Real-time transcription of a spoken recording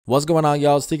What's going on,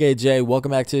 y'all? It's TKJ. Welcome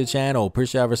back to the channel.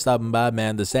 Appreciate you for stopping by,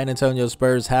 man. The San Antonio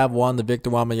Spurs have won the Victor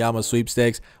Wembanyama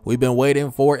sweepstakes. We've been waiting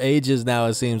for ages now,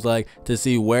 it seems like, to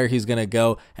see where he's going to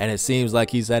go, and it seems like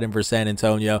he's heading for San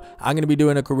Antonio. I'm going to be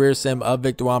doing a career sim of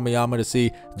Victor Wembanyama to see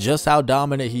just how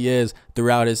dominant he is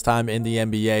throughout his time in the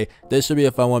NBA. This should be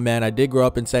a fun one, man. I did grow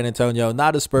up in San Antonio.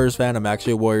 Not a Spurs fan. I'm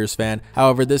actually a Warriors fan.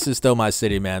 However, this is still my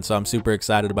city, man, so I'm super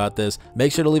excited about this.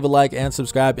 Make sure to leave a like and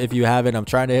subscribe if you haven't. I'm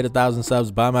trying to hit 1,000 subs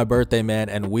by my birthday, man,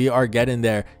 and we are getting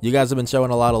there. You guys have been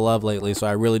showing a lot of love lately, so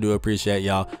I really do appreciate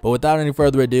y'all. But without any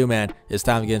further ado, man, it's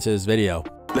time to get into this video.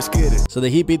 Let's get it. So the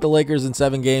Heat beat the Lakers in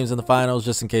 7 games in the finals,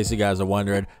 just in case you guys are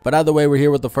wondering. But either way, we're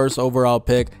here with the first overall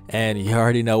pick, and you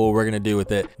already know what we're going to do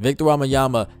with it. Victor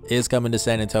Wembanyama is coming to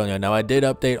San Antonio. Now, I did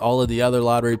update all of the other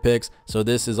lottery picks, so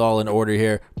this is all in order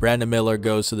here. Brandon Miller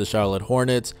goes to the Charlotte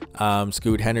Hornets.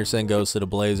 Scoot Henderson goes to the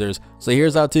Blazers. So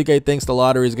here's how 2K thinks the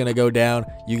lottery is going to go down.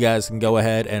 You guys can go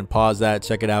ahead and pause that,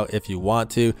 check it out if you want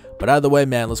to. But either way,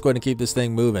 man, let's go ahead and keep this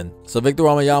thing moving. So Victor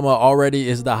Wembanyama already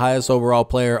is the highest overall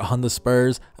player on the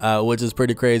Spurs, which is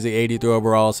pretty crazy. 83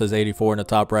 overall, says 84 in the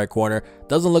top right corner.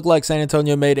 Doesn't look like San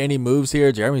Antonio made any moves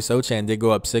here. Jeremy Sochan did go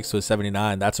up 6 to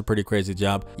 79. That's a pretty crazy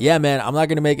jump. Yeah, man, I'm not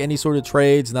going to make any sort of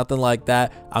trades, nothing like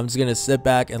that. I'm just going to sit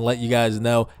back and let you guys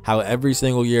know how every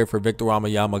single year for Victor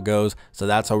Wembanyama goes. So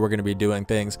that's how we're going to be doing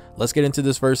things. Let's get into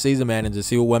this first season, man, and just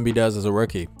see what Wemby does as a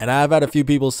rookie. And I've had a few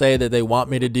people say that they want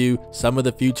me to do some of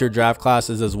the future draft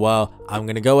classes as well. I'm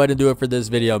going to go ahead and do it for this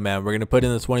video, man. We're going to put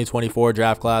in the 2024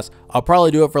 draft class. I'll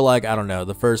probably do it for, like, I don't know,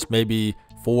 the first maybe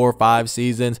 4 or 5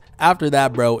 seasons. After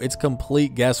that, bro, it's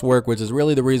complete guesswork, which is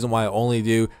really the reason why I only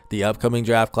do the upcoming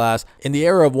draft class. In the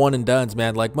era of one and dones,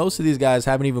 man, like, most of these guys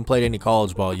haven't even played any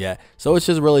college ball yet, so it's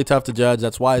just really tough to judge.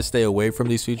 That's why I stay away from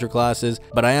these future classes.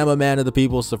 But I am a man of the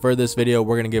people, so for this video,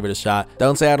 we're gonna give it a shot.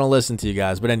 Don't say I don't listen to you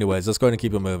guys, but anyways, let's go ahead and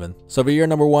keep it moving. So for year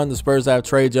number 1, the Spurs have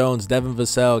Trey Jones, Devin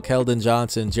Vassell, Keldon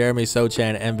Johnson, Jeremy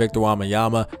Sochan, and Victor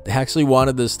Wembanyama. They actually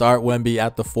wanted to start Wemby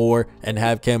at the 4 and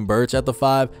have Khem Birch at the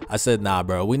 5. I said, nah,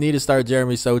 bro, we need to start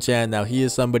Jeremy Sochan. Now, he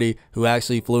is somebody who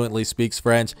actually fluently speaks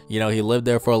French. You know, he lived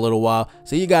there for a little while,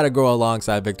 so you got to grow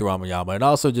alongside Victor Wembanyama. And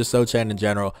also, just Sochan in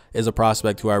general is a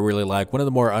prospect who I really like, one of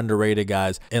the more underrated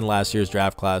guys in last year's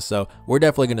draft class, so we're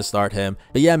definitely going to start him.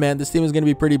 But yeah, man, this team is going to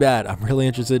be pretty bad. I'm really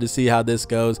interested to see how this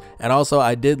goes. And also,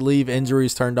 I did leave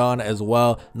injuries turned on as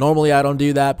well. Normally, I don't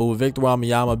do that, but with Victor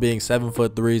Wembanyama being 7'3",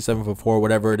 7'4",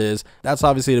 whatever it is, that's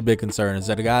obviously the big concern, is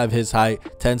that a guy of his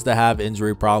height tends to have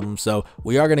injury problems. So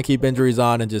we are going to keep injuries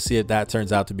on and just see if that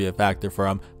turns out to be a factor for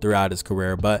him throughout his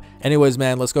career. But anyways,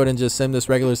 man, let's go ahead and just sim this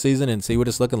regular season and see what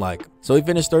it's looking like. So he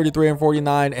finished 33 and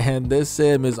 49, and this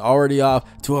sim is already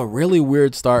off to a really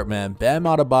weird start, man. Bam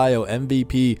Adebayo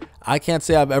MVP. I can't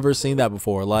say I've ever seen that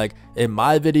before. Like, in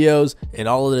my videos, in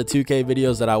all of the 2K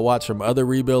videos that I watch from other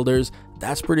rebuilders,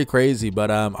 that's pretty crazy.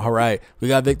 But all right, we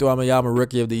got Victor Wembanyama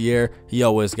Rookie of the Year. He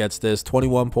always gets this.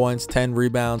 21 points, 10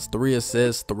 rebounds, 3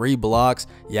 assists, 3 blocks.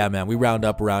 Yeah, man, we round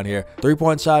up around here.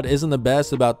 3-point shot isn't the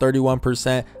best, about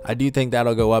 31%. I do think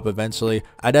that'll go up eventually.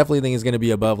 I definitely think he's going to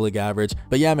be above league average.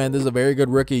 But yeah, man, this is a very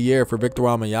good rookie year for Victor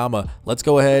Wembanyama. Let's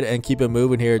go ahead and keep it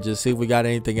moving here. Just see if we got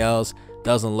anything else.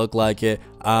 Doesn't look like it.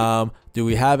 Do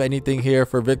we have anything here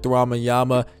for Victor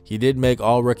Wembanyama? He did make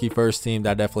all rookie first team.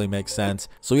 That definitely makes sense.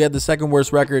 So we had the second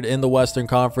worst record in the Western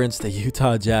Conference, the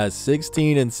Utah Jazz.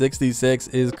 16 and 66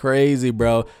 is crazy,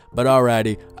 bro. But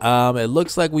alrighty. It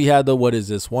looks like we had the, what is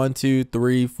this? 1, 2,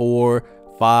 3, 4,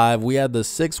 5. We had the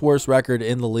 6th worst record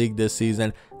in the league this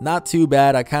season. Not too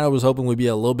bad. I kind of was hoping we'd be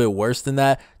a little bit worse than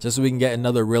that, just so we can get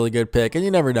another really good pick. And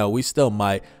you never know, we still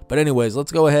might. But anyways,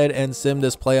 let's go ahead and sim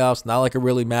this playoffs. Not like it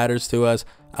really matters to us.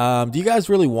 Do you guys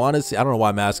really want to see? I don't know why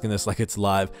I'm asking this like it's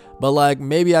live, but like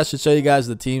maybe I should show you guys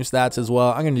the team stats as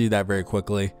well. I'm going to do that very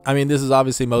quickly. I mean, this is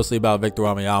obviously mostly about Victor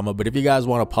Wembanyama, but if you guys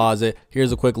want to pause it,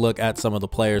 here's a quick look at some of the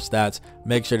player stats.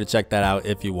 Make sure to check that out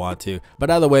if you want to.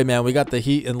 But either way, man, we got the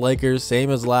Heat and Lakers,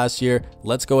 same as last year.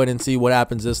 Let's go ahead and see what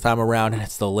happens this time around, and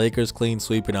it's the Lakers clean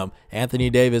sweeping them. Anthony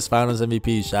Davis, Finals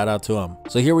MVP, shout out to him.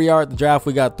 So here we are at the draft.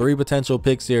 We got 3 potential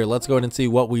picks here. Let's go ahead and see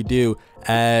what we do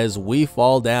as we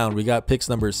fall down. We got picks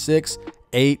number 6,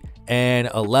 8, and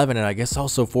 11, and I guess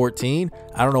also 14.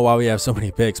 I don't know why we have so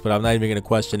many picks, but I'm not even going to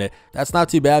question it. That's not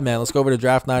too bad, man. Let's go over to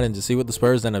draft night and just see what the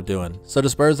Spurs end up doing. So the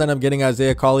Spurs end up getting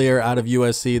Isaiah Collier out of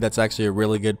USC. That's actually a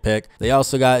really good pick. They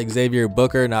also got Xavier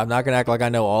Booker. Now, I'm not going to act like I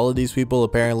know all of these people.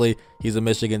 Apparently, He's a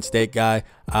Michigan State guy.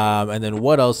 And then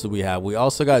what else do we have? We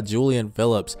also got Julian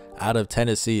Phillips out of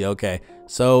Tennessee. Okay,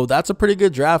 so that's a pretty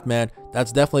good draft, man.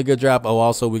 That's definitely a good draft. Oh,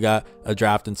 also we got a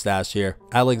draft and stash here.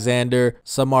 Alexander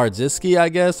Samardziski, I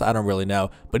guess. I don't really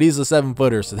know, but he's a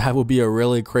 7-footer, so that would be a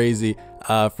really crazy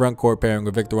front court pairing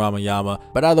with Victor Wembanyama.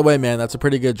 But either way, man, that's a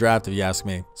pretty good draft if you ask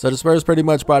me. So the Spurs pretty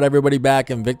much brought everybody back,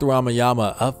 and Victor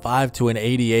Wembanyama up 5 to an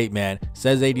 88, man.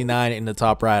 Says 89 in the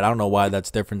top right. I don't know why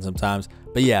that's different sometimes.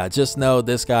 But yeah, just know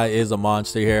this guy is a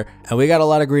monster here. And we got a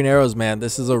lot of green arrows, man.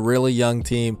 This is a really young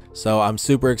team, so I'm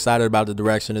super excited about the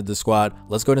direction of the squad.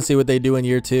 Let's go and see what they do in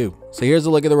year 2. So here's a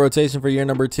look at the rotation for year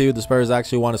number 2. The Spurs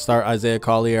actually want to start Isaiah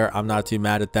Collier. I'm not too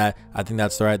mad at that. I think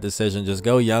that's the right decision. Just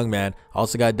go young, man.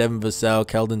 Also got Devin Vassell,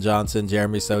 Keldon Johnson,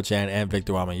 Jeremy Sochan, and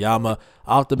Victor Wembanyama.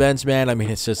 Off the bench, man, I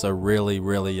mean, it's just a really,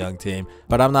 really young team,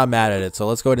 but I'm not mad at it. So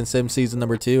let's go ahead and sim season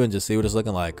number 2 and just see what it's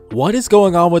looking like. What is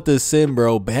going on with this sim,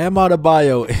 bro? Bam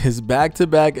Adebayo is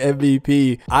back-to-back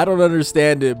MVP. I don't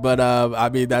understand it, but I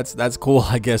mean, that's cool,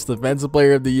 I guess. Defensive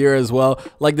player of the year as well.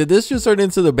 Like, did this just turn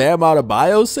into the Bam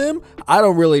Adebayo sim? I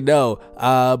don't really know,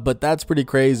 but that's pretty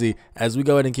crazy. As we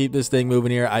go ahead and keep this thing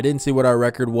moving here, I didn't see what our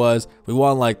record was. We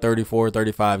won like 34,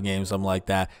 35 games, something like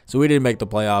that. So we didn't make the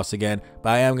playoffs again,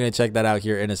 but I am going to check that out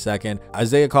here in a second.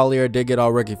 Isaiah Collier did get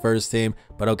all rookie first team,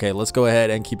 but okay, let's go ahead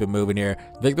and keep it moving here.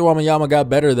 Victor Wembanyama got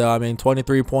better though. I mean,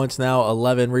 23 points now,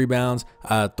 11 rebounds,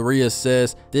 3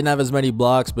 assists. Didn't have as many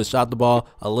blocks, but shot the ball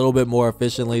a little bit more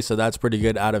efficiently, so that's pretty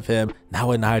good out of him.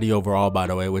 Now a 90 overall, by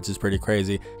the way, which is pretty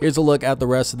crazy. Here's a look at the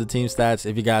rest of the team stats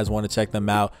if you guys want to check them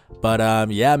out.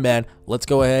 But yeah, man, let's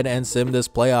go ahead and sim this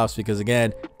playoffs because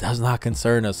again, it does not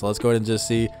concern us. So let's go ahead and just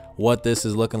see what this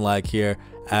is looking like here.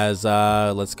 As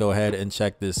let's go ahead and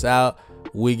check this out.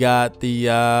 We got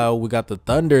the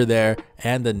Thunder there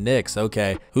and the Knicks.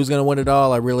 Okay, who's gonna win it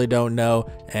all? I really don't know,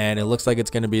 and it looks like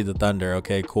it's gonna be the Thunder.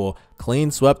 Okay, cool.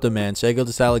 Clean swept him, man. Shai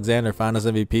Gilgeous-Alexander, Finals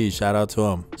MVP. Shout out to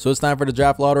him. So it's time for the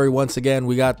draft lottery once again.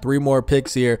 We got 3 more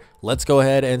picks here. Let's go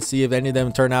ahead and see if any of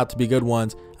them turn out to be good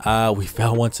ones. We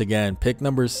fell once again. Pick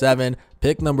number 7,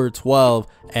 pick number 12,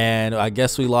 and I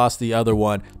guess we lost the other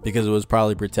one because it was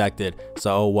probably protected.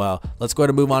 So oh well. Let's go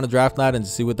ahead and move on to draft night and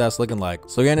see what that's looking like.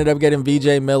 So we ended up getting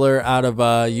VJ Miller out of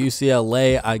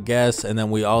UCLA, I guess, and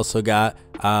then we also got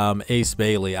Ace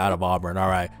Bailey out of Auburn. All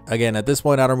right, again, at this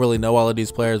point I don't really know all of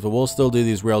these players, but we'll still do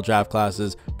these real draft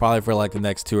classes probably for like the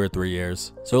next 2 or 3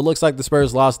 years. So it looks like the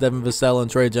Spurs lost Devin Vassell and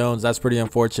Trey Jones. That's pretty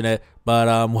unfortunate.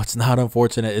 But what's not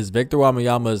unfortunate is Victor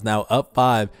Wembanyama is now up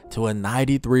 5 to a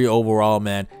 93 overall,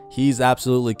 man. He's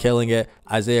absolutely killing it.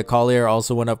 Isaiah Collier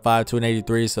also went up 5 to an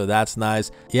 83, so that's nice.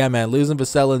 Yeah, man, losing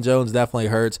Vassell and Jones definitely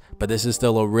hurts, but this is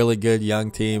still a really good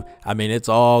young team. I mean, it's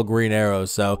all green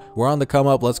arrows, so we're on the come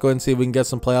up. Let's go ahead and see if we can get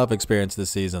some playoff experience this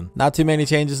season. Not too many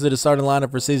changes to the starting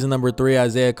lineup for season number 3.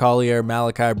 Isaiah Collier,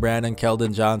 Malachi Branham,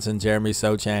 Keldon Johnson, Jeremy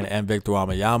Sochan, and Victor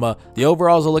Wembanyama. The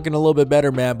overalls are looking a little bit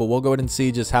better, man, but we'll go ahead and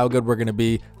see just how good we're going to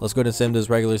be. Let's go ahead and sim this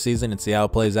regular season and see how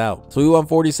it plays out. So we won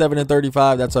 47 and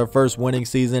 35. That's our first winning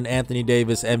season. Anthony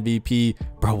Davis MVP.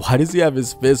 Bro, why does he have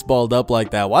his fist balled up like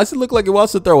that? Why does it look like he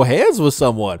wants to throw hands with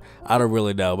someone? I don't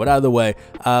really know, but either way,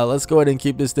 let's go ahead and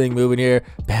keep this thing moving here.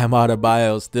 Bam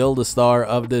Adebayo, still the star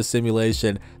of this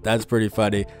simulation. That's pretty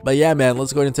funny. But yeah, man,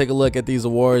 let's go ahead and take a look at these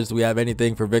awards. Do we have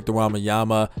anything for Victor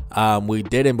Wembanyama? We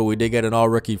didn't, but we did get an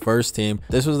all-rookie first team.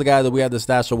 This was the guy that we had to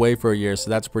stash away for a year,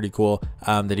 so that's pretty cool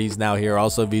that he's now here.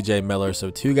 Also VJ Miller, so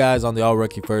 2 guys on the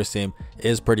all-rookie first team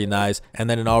is pretty nice, and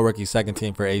then an all-rookie second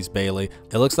team for Ace Bailey.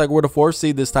 It looks like we're the 4th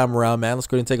seed this time around, man. Let's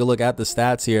go ahead and take a look at the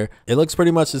stats here. It looks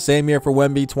pretty much the same here for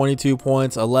Wemby. 22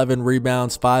 points, 11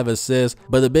 rebounds, 5 assists.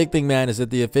 But the big thing, man, is that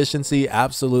the efficiency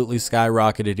absolutely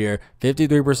skyrocketed here.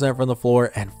 53% from the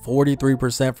floor and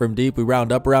 43% from deep. We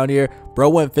round up around here. Bro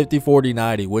went 50, 40,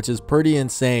 90, which is pretty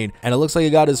insane. And it looks like he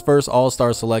got his first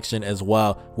all-star selection as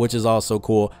well, which is also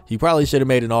cool. He probably should have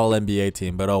made an all-NBA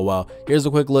team, but oh well. Here's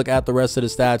a quick look at the rest of the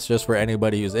stats just for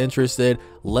anybody who's interested.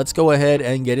 Let's go ahead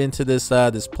and get into this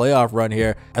this playoff run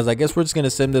here, as I guess we're just going to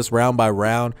sim this round by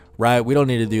round, right? We don't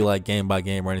need to do like game by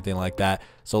game or anything like that.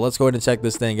 So let's go ahead and check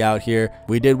this thing out here.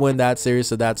 We did win that series,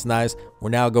 so that's nice. We're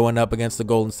now going up against the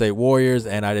Golden State Warriors,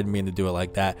 and I didn't mean to do it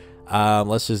like that.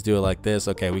 Let's just do it like this.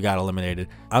 Okay, we got eliminated.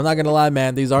 I'm not gonna lie,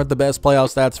 man, these aren't the best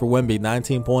playoff stats for Wemby.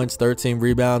 19 points, 13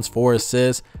 rebounds, 4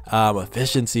 assists.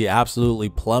 Efficiency absolutely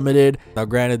plummeted. Now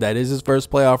granted, that is his first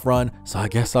playoff run, so I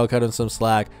guess I'll cut him some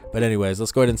slack, But anyways,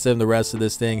 let's go ahead and sim the rest of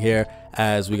this thing here,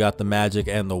 as we got the Magic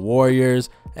and the Warriors.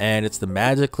 And it's the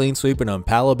Magic clean sweeping them.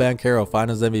 Paolo Banchero,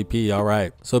 Finals MVP. All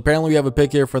right. So apparently we have a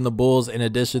pick here from the Bulls in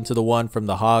addition to the one from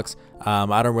the Hawks.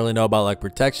 I don't really know about like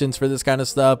protections for this kind of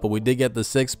stuff, but we did get the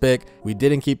 6th pick. We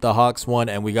didn't keep the Hawks one,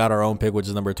 and we got our own pick, which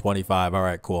is number 25. All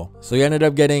right, cool. So we ended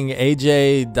up getting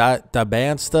AJ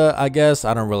Dabansta, I guess.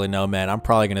 I don't really know, man. I'm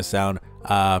probably going to sound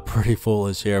pretty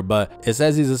foolish here, but it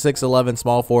says he's a 6'11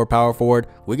 small forward, power forward.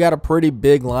 We got a pretty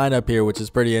big lineup here, which is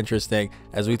pretty interesting.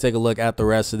 As we take a look at the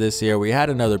rest of this year, we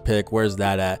had another pick. Where's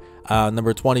that at?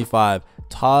 Number 25,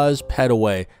 Taj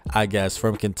Petaway, I guess,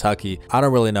 from Kentucky. I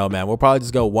don't really know, man. We'll probably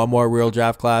just go one more real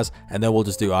draft class, and then we'll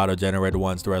just do auto-generated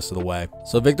ones the rest of the way.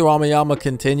 So Victor Wembanyama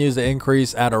continues to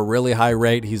increase at a really high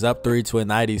rate. He's up 3 to a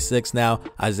 96 now.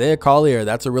 Isaiah Collier,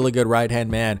 that's a really good right-hand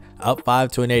man, up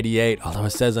 5 to an 88, although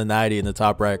it says a 90 in the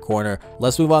top right corner.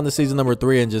 Let's move on to season number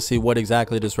 3 and just see what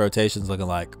exactly this rotation's looking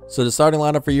like. So the starting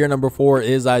lineup for year number 4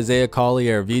 is Isaiah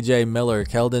Collier, VJ Miller,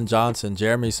 Keldon Johnson,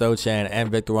 Jeremy Sochan,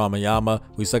 and Victor Wembanyama.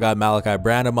 We still got Malachi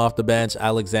Branham off the bench,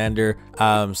 Alexander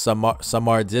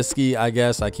Samardzijski, I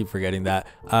guess. I keep forgetting that.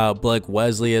 Blake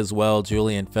Wesley as well,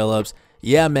 Julian Phillips.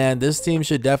 Yeah, man, this team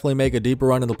should definitely make a deeper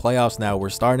run in the playoffs now. We're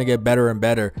starting to get better and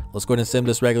better. Let's go ahead and sim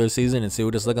this regular season and see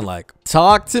what it's looking like.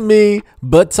 Talk to me,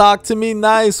 but talk to me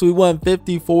nice. We won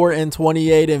 54 and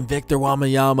 28, and Victor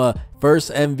Wembanyama,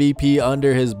 first MVP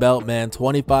under his belt, man.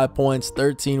 25 points,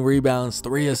 13 rebounds,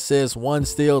 3 assists, 1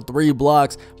 steal, 3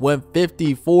 blocks. Went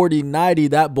 50, 40, 90.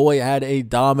 That boy had a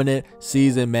dominant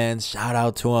season, man. Shout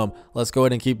out to him. Let's go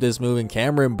ahead and keep this moving.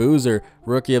 Cameron Boozer,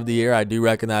 Rookie of the Year. I do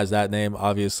recognize that name,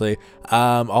 obviously.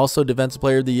 Also Defensive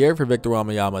Player of the Year for Victor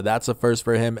Wembanyama. That's a first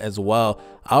for him as well.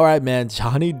 All right, man.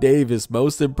 Johnny Davis,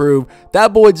 Most Improved.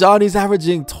 That boy Johnny's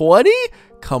averaging 20?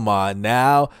 Come on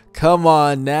now. Come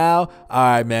on now. All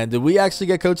right, man. Did we actually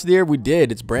get Coach of the Year? We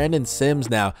did. It's Brandon Sims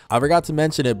now. I forgot to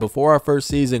mention it. Before our first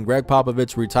season, Greg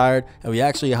Popovich retired, and we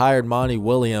actually hired Monty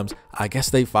Williams. I guess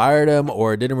they fired him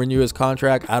or didn't renew his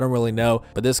contract. I don't really know.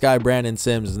 But this guy, Brandon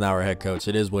Sims, is now our head coach.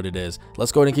 It is what it is.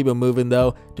 Let's go ahead and keep it moving,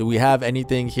 though. Do we have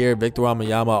anything here? Victor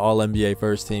Wembanyama, All-NBA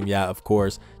first team. Yeah, of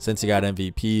course, since he got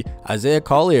MVP. Isaiah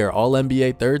Collier,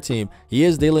 All-NBA third team. He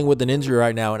is dealing with an injury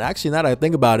right now. And actually, now that I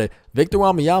think about it, Victor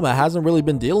Wembanyama hasn't really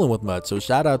been dealing with much, so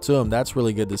shout out to him. That's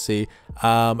really good to see.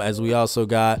 As we also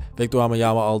got Victor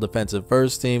Wembanyama, all defensive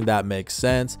first team. That makes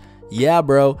sense. Yeah,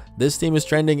 bro, this team is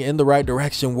trending in the right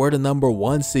direction. We're the number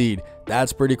 1 seed.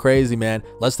 That's pretty crazy, man.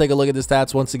 Let's take a look at the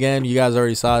stats once again. You guys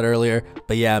already saw it earlier,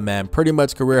 but yeah, man, pretty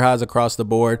much career highs across the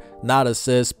board. Not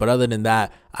assists, but other than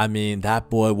that, I mean, that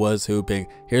boy was hooping.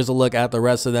 Here's a look at the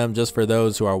rest of them just for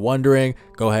those who are wondering.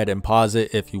 Go ahead and pause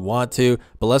it if you want to,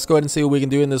 but let's go ahead and see what we can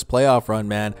do in this playoff run,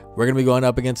 man. We're going to be going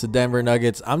up against the Denver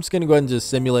Nuggets. I'm just going to go ahead and just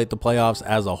simulate the playoffs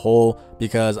as a whole,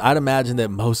 because I'd imagine that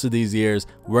most of these years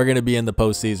we're going to be in the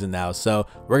postseason now. So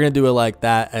we're going to do it like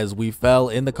that, as we fell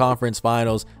in the conference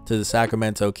finals to the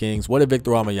Sacramento Kings. What did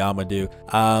Victor Wembanyama do?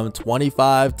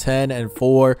 25, 10, and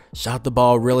 4. Shot the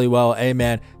ball really well. Hey,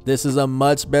 man, this is a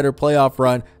much better playoff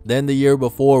run than the year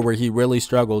before where he really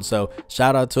struggled. So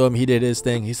shout out to him. He did his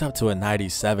thing. He's up to a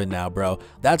 97 now, bro.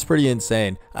 That's pretty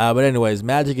insane. But anyways,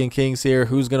 Magic and Kings here.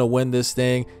 Who's going to win this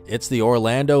thing? It's the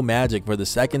Orlando Magic for the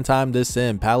second time this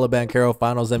sim. Paolo Banchero,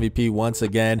 Finals MVP once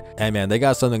again. Hey, man, they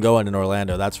got something going in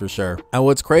Orlando. That's for sure. And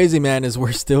what's crazy, man, is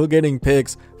we're still getting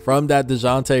picks from that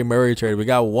DeJounte Murray trade. We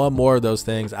got one more of those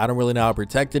things. I don't really know how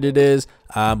protected it is,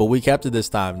 but we kept it this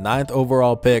time. 9th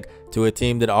overall pick to a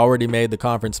team that already made the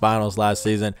conference finals last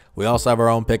season. We also have our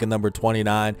own pick at number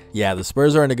 29. Yeah, the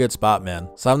Spurs are in a good spot, man.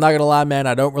 So I'm not gonna lie, man,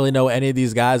 I don't really know any of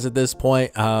these guys at this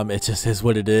point. It just is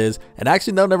what it is. And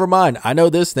actually, no, never mind. I know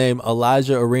this name,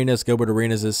 Elijah Arenas, Gilbert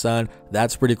Arenas' son.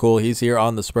 That's pretty cool. He's here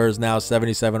on the Spurs now,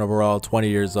 77 overall, 20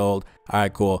 years old. All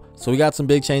right, cool. So we got some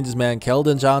big changes, man.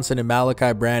 Keldon Johnson and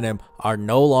Malachi Branham are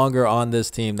no longer on this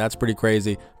team. That's pretty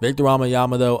crazy. Victor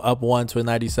Wembanyama, though, up 1 to a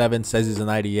 97, says he's a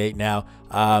 98 now.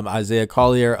 Isaiah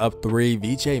Collier up 3,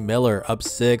 VJ Miller up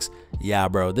 6. Yeah,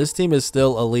 bro, this team is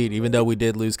still elite, even though we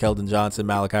did lose Keldon Johnson,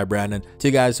 Malachi Branham,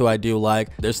 2 guys who I do like.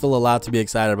 There's still a lot to be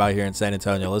excited about here in San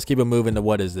Antonio. Let's keep it moving to,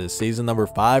 what is this, season number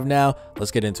 5 now?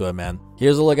 Let's get into it, man.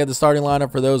 Here's a look at the starting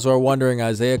lineup for those who are wondering.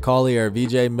 Isaiah Collier,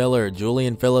 VJ Miller,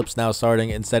 Julian Phillips now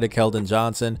starting instead of Keldon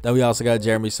Johnson. Then we also got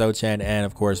Jeremy Sochan and,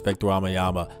 of course, Victor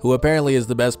Wembanyama, who apparently is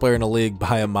the best player in the league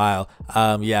by a mile.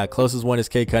 Yeah, closest one is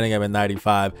Cade Cunningham at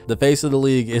 95. The face of the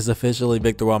league is officially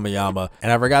Victor Wembanyama.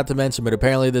 And I forgot to mention, but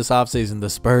apparently this offseason, the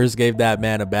Spurs gave that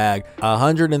man a bag.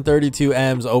 132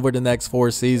 M's over the next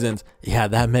 4 seasons. Yeah,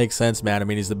 that makes sense, man. I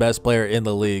mean, he's the best player in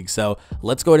the league. So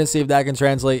let's go ahead and see if that can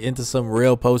translate into some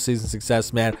real postseason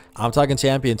success, man. I'm talking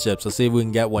championships. Let's see if we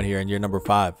can get one here in year number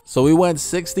 5. So we went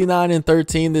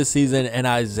 69-13 this season, and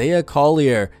Isaiah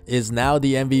Collier is now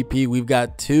the MVP. We've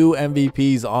got 2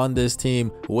 MVPs on this team,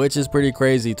 which is pretty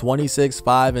crazy. 26,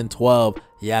 5, and 12.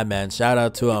 Yeah, man, shout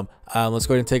out to him. Let's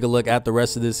go ahead and take a look at the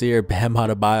rest of this year. Bam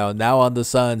Adebayo now on the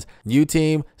Suns. New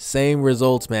team, same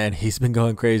results, man. He's been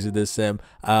going crazy this sim.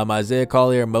 Isaiah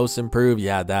Collier, most improved.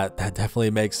 Yeah, that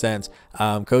definitely makes sense.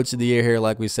 Coach of the year here,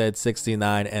 like we said,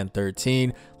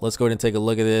 69-13. Let's go ahead and take a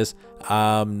look at this.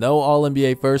 No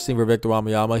All-NBA first team for Victor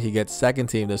Wembanyama. He gets second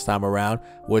team this time around,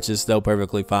 which is still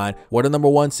perfectly fine. We're the number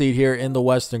 1 seed here in the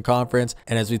Western Conference.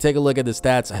 And as we take a look at the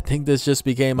stats, I think this just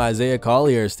became Isaiah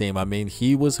Collier's team. I mean,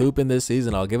 he was hooping this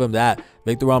season. I'll give him that.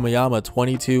 Victor Wembanyama,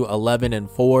 22, 11, and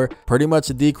 4. Pretty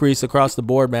much a decrease across the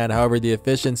board, man. However, the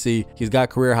efficiency, he's got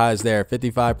career highs there.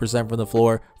 55% from the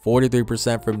floor,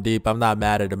 43% from deep. I'm not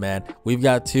mad at him, man. We've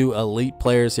got 2 elite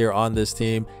players here on this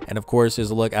team. And of course, here's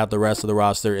a look at the rest of the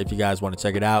roster if you guys want to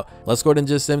check it out. Let's go ahead and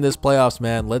just sim this playoffs,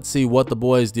 man. Let's see what the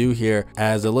boys do here,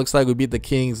 as it looks like we beat the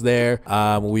Kings there.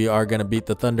 We are going to beat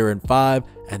the Thunder in 5.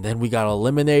 And then we got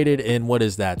eliminated in, what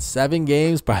is that, 7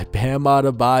 games by Bam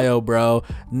Adebayo, bro.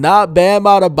 Not Bam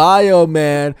Adebayo,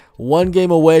 man. 1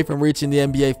 game away from reaching the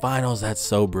NBA Finals. That's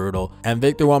so brutal. And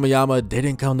Victor Wembanyama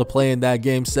didn't come to play in that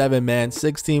game 7, man.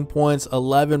 16 points,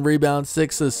 11 rebounds,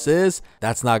 6 assists.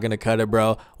 That's not going to cut it,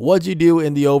 bro. What'd you do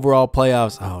in the overall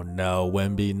playoffs? Oh, no,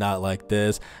 Wemby, not like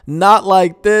this. Not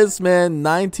like this, man.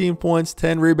 19 points,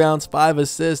 10 rebounds, 5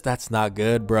 assists. That's not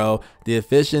good, bro. The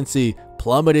efficiency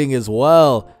plummeting as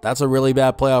well. That's a really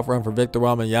bad playoff run for Victor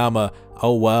Wembanyama.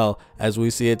 Oh well, as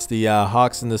we see, it's the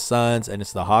Hawks and the Suns, and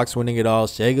it's the Hawks winning it all.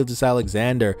 Shai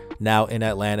Gilgeous-Alexander now in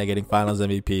Atlanta getting Finals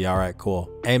MVP. All right, cool.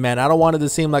 Hey man, I don't want it to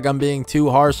seem like I'm being too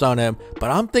harsh on him,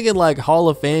 but I'm thinking like Hall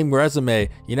of Fame resume.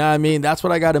 You know what I mean? That's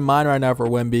what I got in mind right now for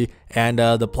Wemby. And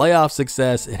the playoff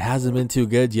success, it hasn't been too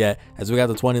good yet, as we got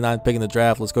the 29th pick in the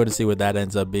draft. Let's go to see what that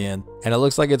ends up being. And it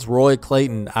looks like it's Roy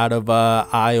Clayton out of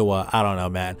Iowa. I don't know,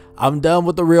 man. I'm done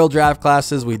with the real draft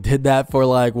classes. We did that for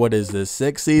like, what is this,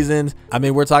 6 seasons? I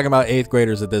mean, we're talking about 8th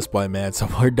graders at this point, man. So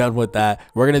we're done with that.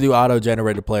 We're going to do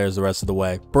auto-generated players the rest of the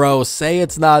way. Bro, say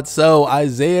it's not so.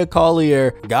 Isaiah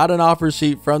Collier got an offer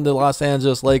sheet from the Los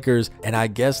Angeles Lakers, and I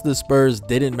guess the Spurs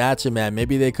didn't match him, man.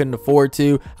 Maybe they couldn't afford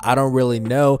to. I don't really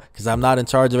know, because I'm not in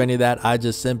charge of any of that. I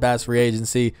just sent past free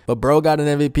agency. But bro got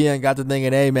an MVP and got to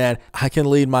thinking, hey, man, I can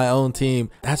lead my own team.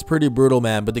 That's pretty brutal,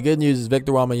 man. But the good news is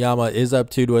Victor Wembanyama is up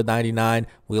 2 to a 99.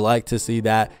 We like to see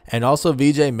that. And also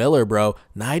VJ Miller, bro,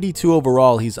 92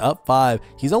 overall. He's up 5.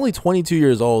 He's only 22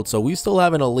 years old, so we still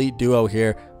have an elite duo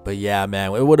here. But yeah,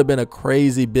 man, it would have been a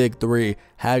crazy big 3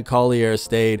 had Collier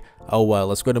stayed. Oh well,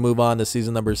 let's go to move on to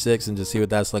season number 6 and just see what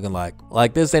that's looking like.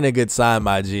 Like, this ain't a good sign,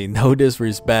 my G. No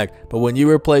disrespect, but when you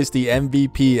replace the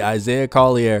MVP Isaiah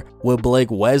Collier with Blake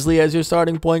Wesley as your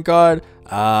starting point guard,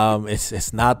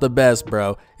 it's not the best,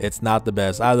 bro. It's not the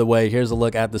best. Either way, here's a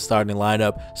look at the starting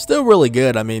lineup. Still really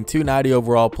good. I mean, 290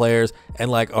 overall players and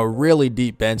like a really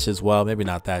deep bench as well. Maybe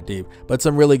not that deep, but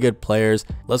some really good players.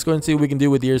 Let's go and see what we can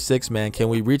do with year 6, man. Can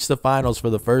we reach the finals for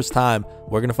the first time?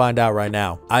 We're gonna find out right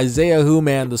now. Isaiah who,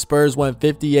 man, the Spurs went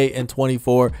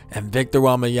 58-24, and Victor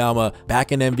Wembanyama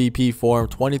back in MVP form.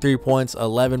 23 points,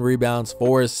 11 rebounds,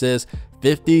 4 assists.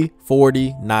 50,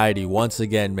 40, 90. Once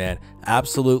again, man,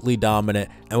 absolutely dominant.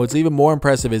 And what's even more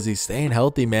impressive is he's staying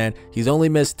healthy, man. He's only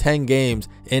missed 10 games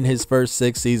in his first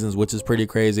 6 seasons, which is pretty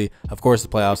crazy. Of course, the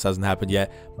playoffs hasn't happened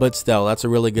yet, but still, that's a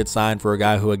really good sign for a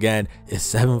guy who, again, is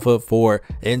 7'4".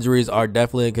 Injuries are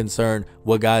definitely a concern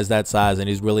with guys that size, and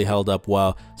he's really held up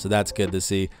well, so that's good to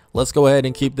see. Let's go ahead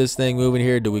and keep this thing moving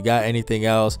here. Do we got anything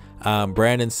else?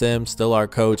 Brandon Sims, still our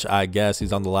coach, I guess.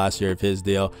 He's on the last year of his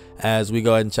deal. As we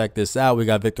go ahead and check this out, we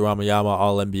got Victor Wembanyama,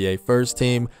 All-NBA first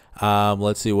team.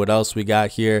 Let's see what else we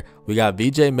got here. We got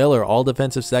VJ Miller, all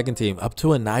defensive second team, up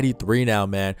to a 93 now,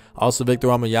 man. Also Victor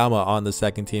Wembanyama on the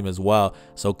second team as well.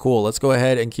 So cool. Let's go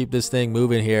ahead and keep this thing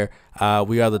moving here.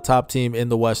 We are the top team in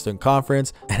the Western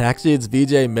Conference, and actually it's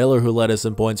VJ Miller who led us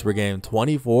in points per game,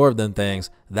 24 of them things.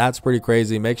 That's pretty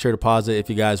crazy. Make sure to pause it if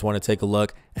you guys want to take a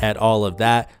look at all of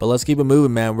that. But let's keep it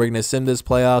moving, man. We're gonna sim this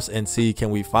playoffs and see, can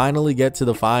we finally get to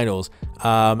the finals?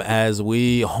 As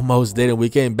we almost didn't. We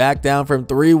came back down from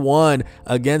 3-1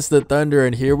 against the Thunder,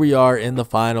 and here we are in the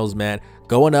finals, man,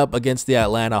 going up against the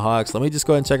Atlanta Hawks. Let me just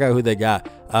go ahead and check out who they got.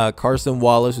 Carson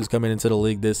Wallace, who's coming into the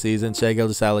league this season, Shai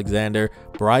Gilgeous-Alexander,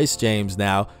 Bryce James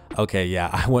now. Okay, yeah,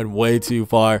 I went way too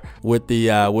far with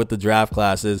the draft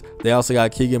classes. They also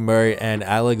got Keegan Murray and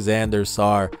Alexander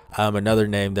Sarr, another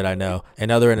name that I know,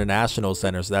 another international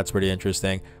center, so that's pretty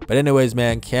interesting. But anyways,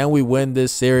 man, can we win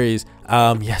this series?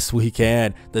 Yes, we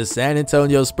can. The San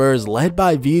Antonio Spurs, led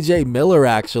by VJ Miller,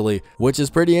 actually, which is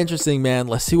pretty interesting, man.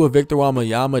 Let's see what Victor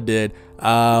Wembanyama did.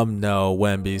 No,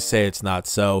 Wemby, say it's not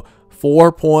so.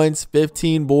 4 points,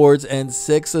 15 boards, and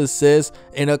 6 assists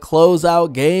in a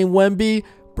closeout game, Wemby.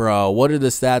 Bro, what are the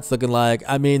stats looking like?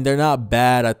 I mean, they're not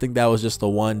bad. I think that was just the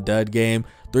one dud game.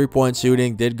 3-point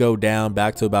shooting did go down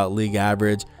back to about league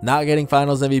average. Not getting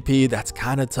finals MVP, that's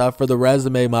kind of tough for the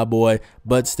resume, my boy.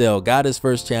 But still, got his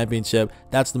first championship.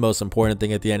 That's the most important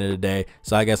thing at the end of the day.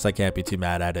 So I guess I can't be too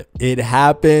mad at it. It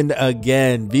happened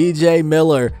again. VJ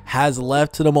Miller has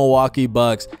left to the Milwaukee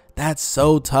Bucks. That's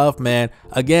so tough, man.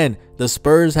 Again, the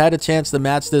Spurs had a chance to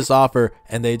match this offer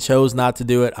and they chose not to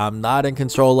do it. I'm not in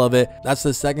control of it. That's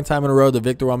the second time in a row that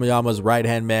Victor Wembanyama's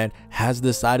right-hand man has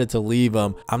decided to leave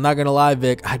him. I'm not gonna lie,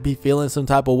 Vic, I'd be feeling some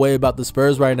type of way about the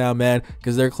Spurs right now, man,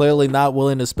 because they're clearly not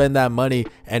willing to spend that money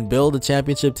and build a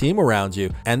championship team around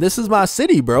you. And this is my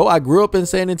city, bro. I grew up in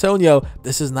San Antonio.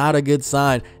 This is not a good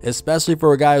sign, especially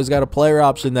for a guy who's got a player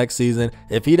option next season.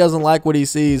 If he doesn't like what he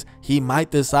sees, he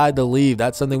might decide to leave.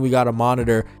 That's something we got to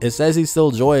monitor. It says he's still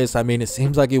joyous. I mean, it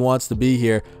seems like he wants to be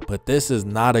here, but this is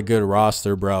not a good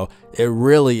roster, bro. It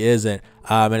really isn't.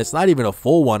 And it's not even a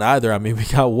full one either. I mean, we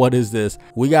got, what is this?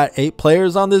 We got 8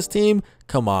 players on this team.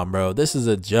 Come on, bro. This is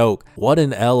a joke. What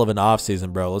an L of an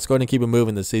offseason, bro. Let's go ahead and keep it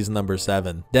moving to season number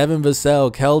 7. Devin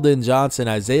Vassell, Keldon Johnson,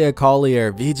 Isaiah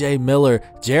Collier, VJ Miller,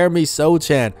 Jeremy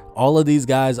Sochan. All of these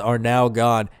guys are now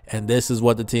gone, and this is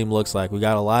what the team looks like. We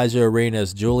got Elijah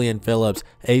Arenas, Julian Phillips,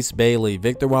 Ace Bailey,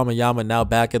 Victor Wembanyama now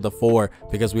back at the 4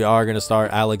 because we are going to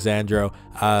start Alexandro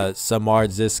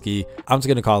Samardziski. I'm just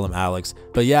going to call him Alex.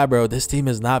 But yeah, bro, this team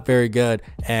is not very good,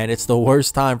 and it's the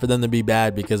worst time for them to be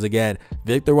bad because, again,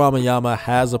 Victor Wembanyama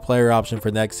has a player option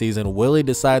for next season. Will he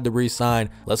decide to re-sign?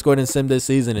 Let's go ahead and sim this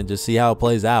season and just see how it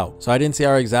plays out. So I didn't see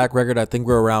our exact record. I think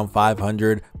we're around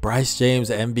 500. Bryce James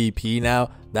MVP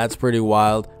now. That's pretty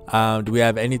wild. Do we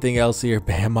have anything else here?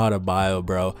 Bam Adebayo,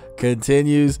 bro,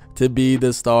 continues to be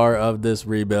the star of this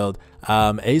rebuild.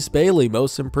 Ace Bailey,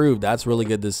 most improved. That's really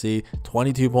good to see.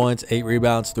 22 points, 8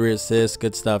 rebounds, 3 assists.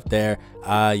 Good stuff there.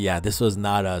 Yeah, this was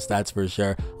not us, that's for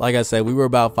sure. Like I said, we were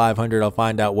about 500. I'll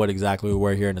find out what exactly we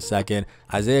were here in a second.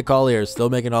 Isaiah Collier is still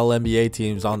making all NBA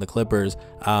teams on the Clippers.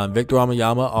 Victor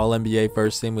Wembanyama, all NBA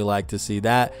first team. We like to see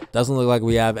that. Doesn't look like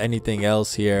we have anything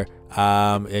else here.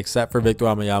 Except for Victor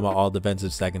Wembanyama, all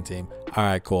defensive second team. All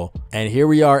right, cool. And here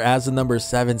we are as the number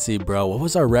 7 seed, bro. What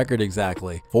was our record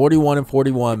exactly?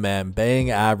 41-41, man.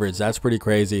 Bang average. That's pretty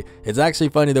crazy. It's actually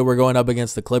funny that we're going up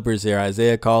against the Clippers here,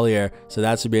 Isaiah Collier. So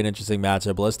that should be an interesting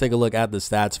matchup. But let's take a look at the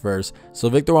stats first. So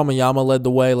Victor Wembanyama led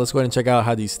the way. Let's go ahead and check out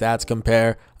how these stats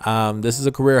compare. This is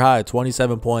a career high,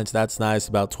 27 points. That's nice.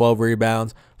 About 12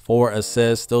 rebounds. 4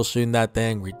 assists, still shooting that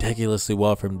thing ridiculously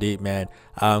well from deep, man.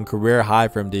 Career high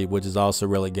from deep, which is also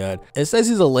really good. It says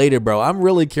he's elated, bro. I'm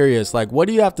really curious. Like, what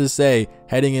do you have to say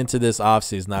heading into this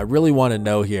offseason? I really want to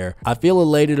know here. I feel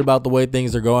elated about the way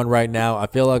things are going right now. I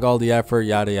feel like all the effort,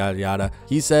 yada, yada, yada.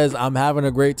 He says, I'm having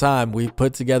a great time. We've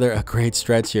put together a great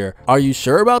stretch here. Are you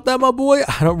sure about that, my boy?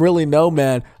 I don't really know,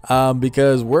 man,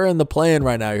 because we're in the play-in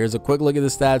right now. Here's a quick look at the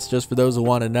stats just for those who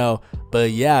want to know.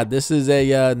 But yeah, this is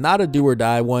a not a do or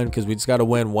die one because we just got to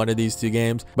win one of these 2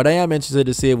 games. But I am interested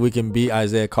to see if we can beat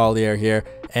Isaiah Collier here,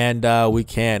 and we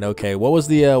can. Okay, what was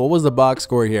the box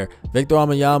score here? Victor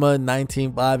Wembanyama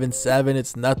 19-5-7.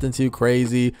 It's nothing too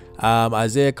crazy.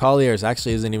 Isaiah Collier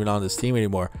actually isn't even on this team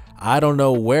anymore. I don't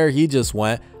know where he just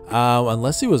went.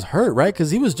 Unless he was hurt, right?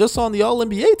 Because he was just on the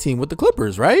All-NBA team with the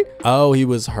Clippers, right? Oh, he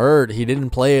was hurt. He didn't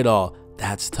play at all.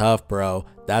 That's tough, bro.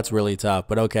 That's really tough.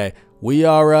 But okay,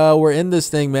 we're in this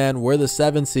thing, man. We're the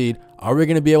 7 seed. Are we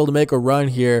going to be able to make a run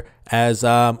here as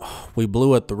we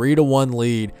blew a 3-1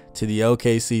 lead to the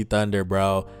OKC Thunder,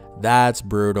 bro? That's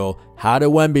brutal. How did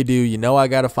Wemby do? You know I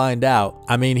got to find out.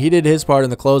 I mean, he did his part in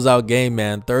the closeout game,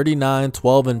 man. 39,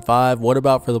 12, and 5. What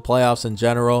about for the playoffs in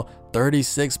general?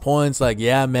 36 points. Like,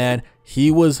 yeah, man,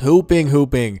 he was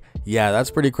hooping. Yeah,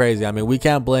 that's pretty crazy. I mean, we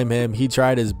can't blame him. He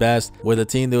tried his best with a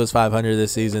team that was 500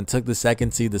 this season, took the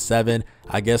 2nd seed to 7.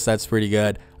 I guess that's pretty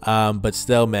good. But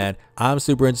still, man, I'm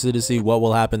super interested to see what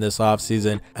will happen this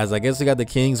offseason, as I guess we got the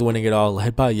Kings winning it all,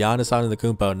 led by Giannis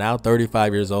Antetokounmpo, now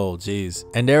 35 years old. Jeez.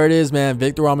 And there it is, man.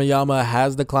 Victor Wembanyama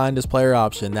has declined his player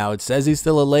option. Now, it says he's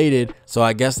still elated, so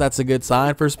I guess that's a good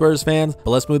sign for Spurs fans.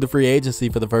 But let's move to free agency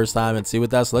for the first time and see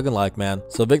what that's looking like, man.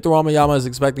 So Victor Wembanyama is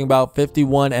expecting about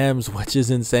 51 M's, which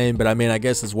is insane, but I mean, I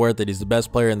guess it's worth it. He's the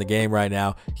best player in the game right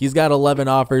now. He's got 11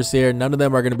 offers here. None of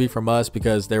them are going to be from us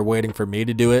because they're waiting for me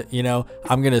to do it. You know,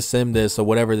 I'm going to sim this, so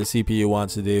whatever the CPU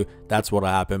wants to do, that's what'll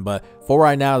happen. But for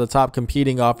right now, the top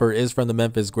competing offer is from the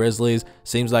Memphis Grizzlies.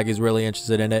 Seems like he's really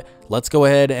interested in it. Let's go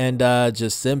ahead and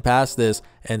just sim past this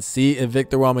and see if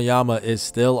Victor Wembanyama is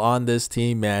still on this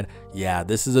team, man. Yeah,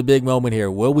 this is a big moment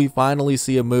here. Will we finally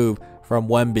see a move from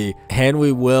Wemby? And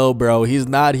we will, bro. He's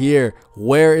not here.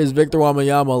 Where is Victor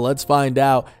Wembanyama? Let's find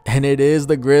out. And it is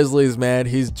the Grizzlies, man.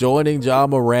 He's joining Ja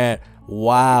Morant.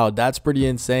 Wow, that's pretty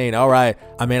insane. All right.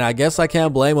 I mean, I guess I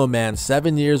can't blame him, man.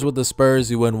 7 years with the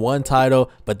Spurs, you win 1 title,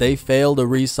 but they failed to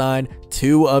re-sign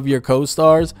 2 of your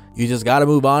co-stars. You just got to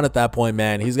move on at that point,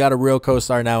 man. He's got a real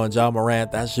co-star now in Ja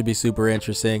Morant. That should be super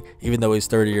interesting. Even though he's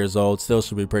 30 years old, still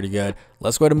should be pretty good.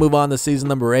 Let's go ahead and move on to season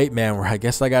number 8, man, where I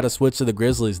guess I got to switch to the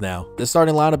Grizzlies now. This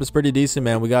starting lineup is pretty decent,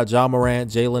 man. We got Ja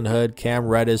Morant, Jalen Hood, Cam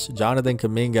Reddish, Jonathan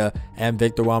Kuminga, and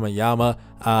Victor Wembanyama.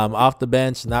 Off the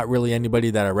bench, not really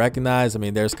anybody that I recognize. I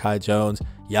mean, there's Kai Jones,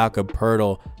 Jakob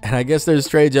Poeltl, and I guess there's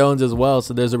Trey Jones as well,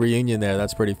 so there's a reunion there.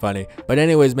 That's pretty funny. But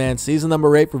anyways, man, season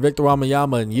number 8 for Victor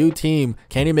Wembanyama, and you team,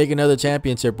 can he make another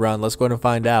championship run? Let's go ahead and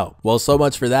find out. Well, so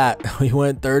much for that. We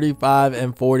went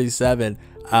 35-47.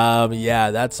 Yeah,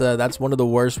 that's one of the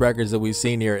worst records that we've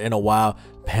seen here in a while.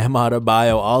 Bam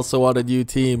Adebayo also on a new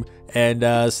team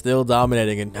and still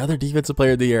dominating. Another defensive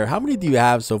player of the year. How many do you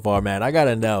have so far, man? I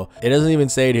gotta know. It doesn't even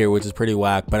say it here, which is pretty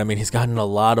whack, but I mean, he's gotten a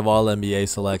lot of all NBA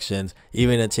selections,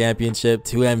 even a championship,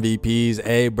 2 MVPs.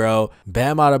 Hey, bro,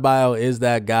 Bam Adebayo is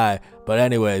that guy. But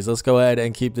anyways, let's go ahead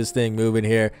and keep this thing moving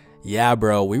here. Yeah,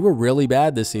 bro, we were really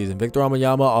bad this season. Victor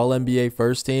Wembanyama, all-NBA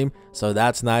first team, so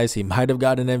that's nice. He might have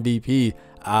got an MVP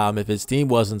if his team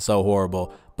wasn't so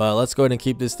horrible. But let's go ahead and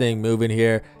keep this thing moving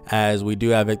here, as we do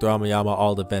have Victor Wembanyama,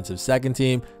 all defensive second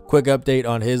team. Quick update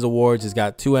on his awards. He's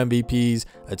got 2 MVPs,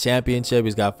 a championship.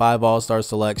 He's got 5 all-star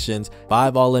selections,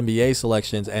 5 all-NBA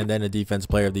selections, and then a defense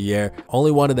player of the year. Only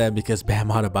one of them because Bam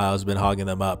Adebayo has been hogging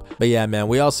them up. But yeah, man,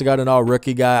 we also got an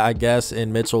all-rookie guy, I guess,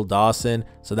 in Mitchell Dawson.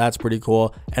 So that's pretty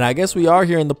cool. And I guess we are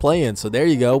here in the play-in. So there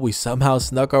you go. We somehow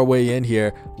snuck our way in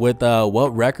here with,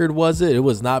 what record was it? It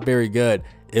was not very good.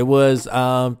 It was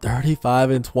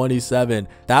 35-27.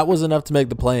 That was enough to make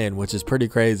the play-in, which is pretty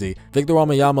crazy. Victor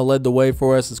Wembanyama led the way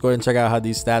for us. Let's go ahead and check out how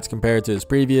these stats compare to his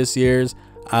previous years.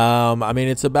 I mean,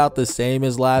 it's about the same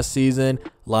as last season.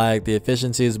 Like, the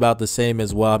efficiency is about the same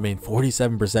as well. I mean,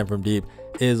 47% from deep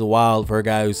is wild for a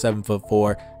guy who's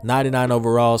 7'4". 99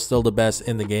 overall, still the best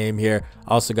in the game here.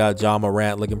 Also got Ja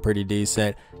Morant looking pretty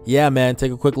decent. Yeah, man,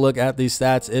 take a quick look at these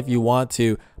stats if you want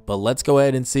to. But let's go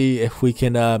ahead and see if we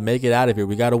can make it out of here.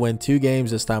 We got to win 2 games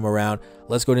this time around.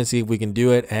 Let's go ahead and see if we can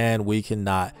do it, and we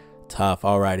cannot. Tough.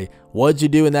 Alrighty. What'd you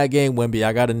do in that game, Wemby?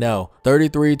 I got to know.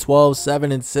 33, 12,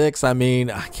 7, and 6. I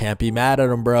mean, I can't be mad at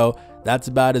him, bro. That's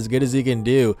about as good as he can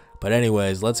do. But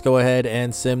anyways, let's go ahead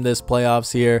and sim this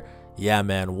playoffs here. Yeah,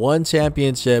 man. 1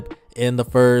 championship in the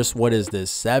first, what is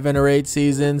this, 7 or 8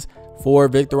 seasons for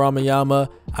Victor Wembanyama.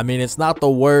 I mean, it's not the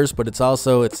worst, but it's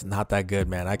not that good,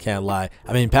 man. I can't lie.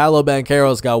 I mean, Paolo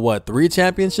Banchero's got, what, 3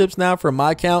 championships now from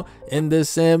my count in this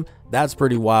sim? That's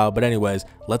pretty wild. But anyways,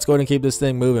 let's go ahead and keep this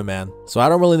thing moving, man. So I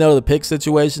don't really know the pick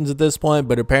situations at this point,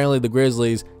 but apparently the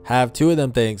Grizzlies have 2 of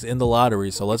them things in the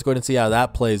lottery. So let's go ahead and see how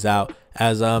that plays out,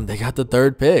 as they got the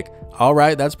 3rd pick. All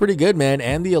right, that's pretty good, man.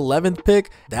 And the 11th pick,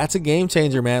 that's a game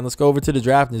changer, man. Let's go over to the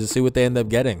draft and just see what they end up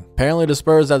getting. Apparently the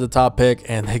Spurs have the top pick,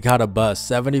 and they got a bust.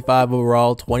 75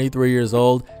 overall, 23 years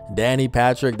old. Danny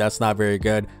Patrick, that's not very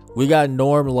good. We got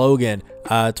Norm Logan,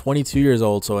 22 years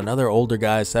old, so another older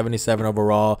guy, 77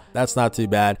 overall. That's not too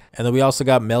bad. And then we also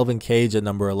got Melvin Cage at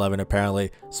number 11,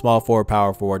 apparently. Small forward,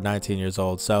 power forward, 19 years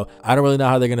old. So I don't really know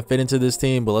how they're going to fit into this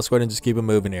team, but let's go ahead and just keep it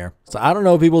moving here. So I don't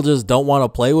know if people just don't want to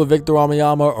play with Victor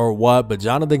Wembanyama or what, but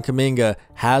Jonathan Kuminga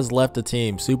has left the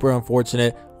team. Super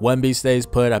unfortunate. Wemby stays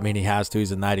put. I mean, he has to.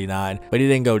 He's a 99, but he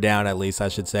didn't go down, at least I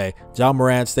should say. Ja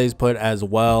Morant stays put as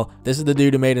well. This is the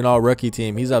dude who made an all-rookie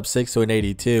team. He's up 6 to an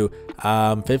 82.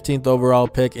 15th overall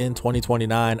pick in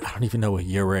 2029. I don't even know what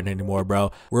year we're in anymore,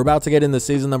 bro. We're about to get into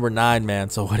season number 9, man.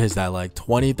 So what is that, like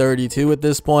 2032 at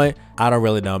this point? I don't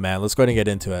really know, man. Let's go ahead and get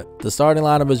into it. The starting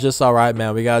lineup is just all right,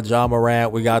 man. We got Ja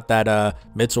Morant. We got that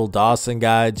Mitchell Dawson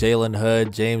guy, Jalen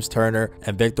Hood, James Turner,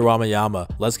 and Victor Wembanyama.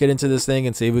 Let's get into this thing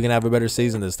and see if we can have a better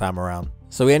season this time around.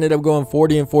 So we ended up going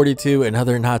 40-42,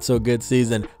 another not so good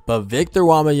season. But Victor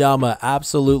Wembanyama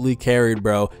absolutely carried,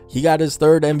 bro. He got his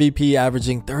third MVP,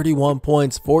 averaging 31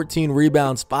 points, 14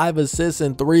 rebounds, 5 assists,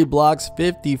 and 3 blocks,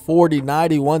 50, 40,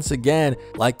 90 once again.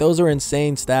 Like, those are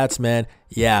insane stats, man.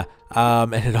 Yeah.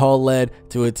 And it all led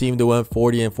to a team that went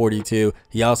 40-42.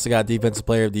 He also got Defensive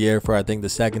Player of the Year for, I think, the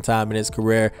second time in his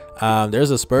career.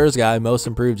 There's a Spurs guy, Most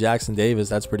Improved Jackson Davis.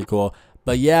 That's pretty cool.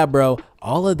 But yeah, bro,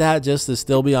 all of that just to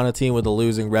still be on a team with a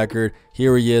losing record.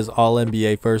 Here he is,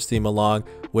 All-NBA first team, along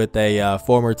with a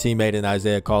former teammate in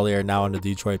Isaiah Collier, now on the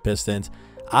Detroit Pistons.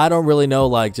 I don't really know,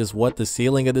 like, just what the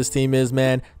ceiling of this team is,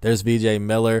 man. There's VJ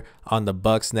Miller on the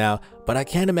Bucks now, but I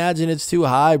can't imagine it's too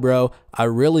high, bro. I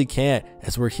really can't,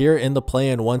 as we're here in the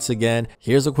play-in once again.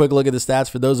 Here's a quick look at the stats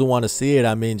for those who want to see it.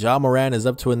 I mean, Ja Morant is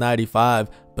up to a 95,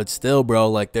 but still, bro,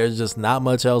 like, there's just not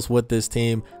much else with this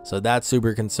team, so that's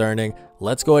super concerning.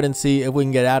 Let's go ahead and see if we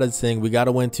can get out of this thing. We got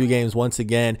to win 2 games once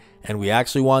again, and we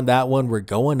actually won that one. We're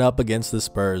going up against the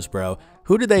Spurs, bro.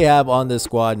 Who do they have on this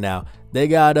squad now? They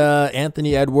got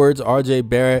Anthony Edwards, RJ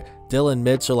Barrett, Dylan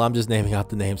Mitchell. I'm just naming out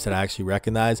the names that I actually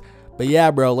recognize. But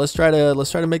yeah, bro, let's try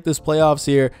to make this playoffs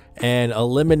here and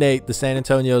eliminate the San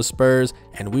Antonio Spurs,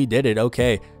 and we did it.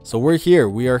 Okay, so we're here.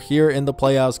 We are here in the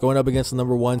playoffs, going up against the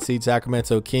 #1 seed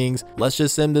Sacramento Kings. Let's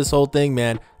just sim this whole thing,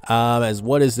 man. As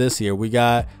what is this here? We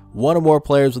got one or more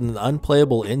players with an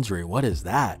unplayable injury. What is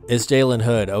that? It's Jalen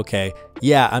Hood. Okay.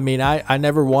 Yeah, I mean, I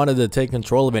never wanted to take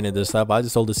control of any of this stuff. I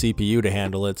just told the CPU to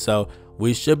handle it. So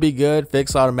we should be good.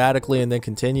 Fix automatically and then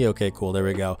continue. Okay, cool. There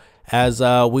we go. As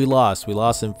we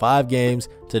lost in 5 games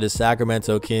to the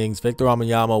Sacramento Kings. Victor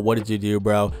Wembanyama, what did you do,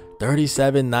 bro?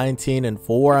 37, 19, and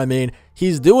 4. I mean,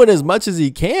 he's doing as much as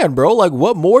he can, bro. Like,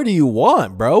 what more do you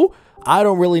want, bro? I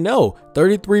don't really know.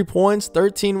 33 points,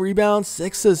 13 rebounds,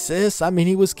 6 assists. I mean,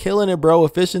 he was killing it, bro.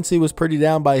 Efficiency was pretty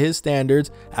down by his standards.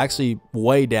 Actually,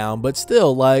 way down. But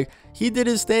still, like, he did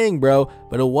his thing, bro.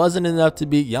 But it wasn't enough to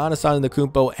beat Giannis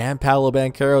Antetokounmpo and Paolo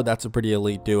Banchero. That's a pretty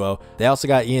elite duo. They also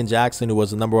got Ian Jackson, who was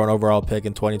the #1 overall pick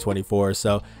in 2024.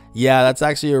 So, yeah, that's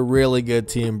actually a really good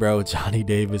team, bro. Johnny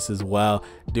Davis as well,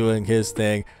 doing his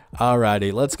thing.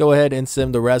 Alrighty, let's go ahead and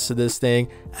sim the rest of this thing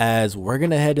as we're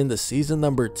gonna head into season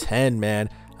number 10, man.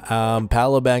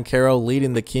 Paolo Banchero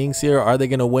leading the Kings here. Are they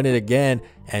gonna win it again?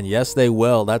 And yes, they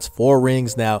will. That's 4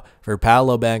 rings now for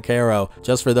Paolo Banchero.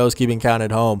 Just for those keeping count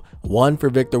at home, 1 for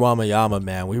Victor Wembanyama,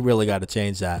 man. We really got to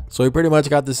change that. So we pretty much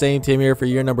got the same team here for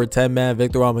year number 10, man.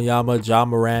 Victor Wembanyama, Ja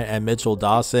Morant, and Mitchell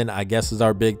Dawson, I guess, is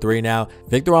our big 3 now.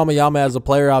 Victor Wembanyama has a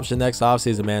player option next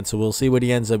offseason, man. So we'll see what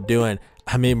he ends up doing.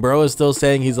 I mean, bro is still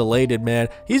saying he's elated, man.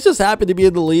 He's just happy to be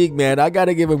in the league, man. I got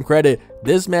to give him credit.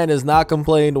 This man has not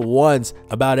complained once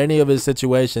about any of his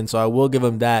situation, so I will give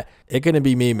him that. It couldn't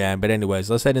be me, man. But anyways,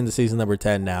 let's head into season number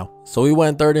 10 now. So we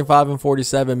went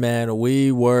 35-47, man.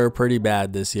 We were pretty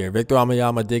bad this year. Victor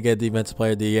Wembanyama did get Defensive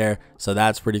Player of the Year, so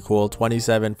that's pretty cool.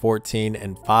 27, 14,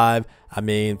 and 5. I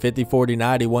mean, 50, 40,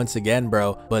 90 once again,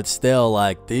 bro. But still,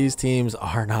 like, these teams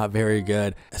are not very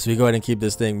good. As we go ahead and keep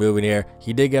this thing moving here.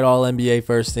 He did get All-NBA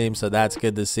first team, so that's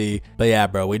good to see. But yeah,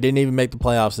 bro, we didn't even make the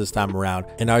playoffs this time around.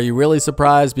 And are you really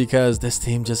surprised? Because this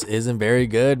team just isn't very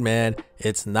good, man.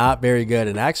 It's not very good.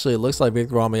 And actually, it looks like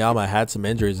Victor Wembanyama had some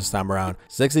injuries this time around.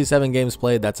 67 games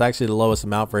played. That's actually the lowest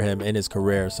amount for him in his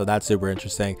career. So that's super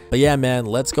interesting. But yeah, man,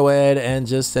 let's go ahead and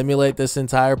just simulate this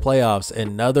entire playoffs.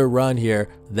 Another run here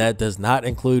that does not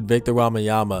include Victor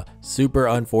Wembanyama. Super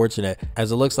unfortunate,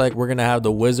 as it looks like we're going to have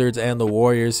the Wizards and the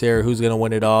Warriors here. Who's going to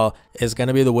win it all? It's going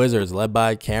to be the Wizards, led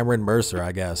by Cameron Mercer,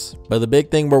 I guess. But the big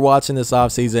thing we're watching this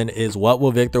offseason is what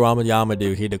will Victor Wembanyama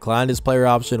do? He declined his player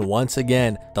option once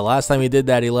again. The last time he did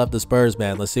that, he left the Spurs,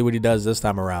 man. Let's see what he does this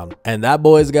time around. And that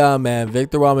boy's gone, man.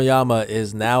 Victor Wembanyama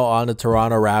is now on the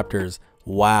Toronto Raptors.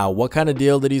 Wow, what kind of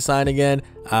deal did he sign again?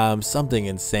 Something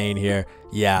insane here.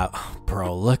 Yeah,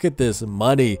 bro, look at this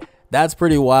money. That's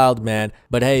pretty wild, man.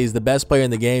 But hey, he's the best player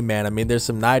in the game, man. I mean, there's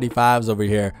some 95s over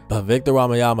here, but Victor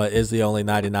Wembanyama is the only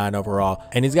 99 overall.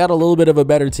 And he's got a little bit of a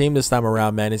better team this time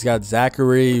around, man. He's got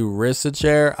Zachary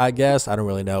Rissacher, I guess. I don't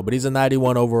really know, but he's a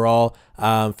 91 overall.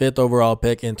 5th overall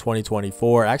pick in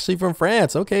 2024, actually from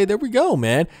France. Okay, there we go,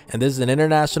 man. And this is an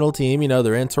international team. You know,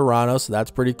 they're in Toronto, so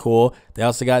that's pretty cool. They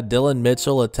also got Dylan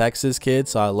Mitchell, a Texas kid,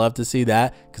 so I love to see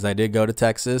that because I did go to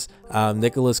Texas.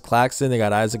 Nicholas Claxton, they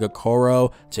got Isaac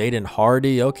Okoro, Jaden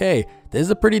Hardy. Okay, this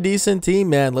is a pretty decent team,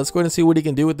 man. Let's go ahead and see what he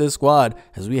can do with this squad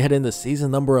as we head into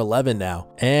season number 11 now.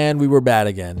 And we were bad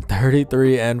again,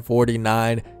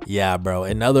 33-49. Yeah, bro,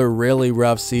 another really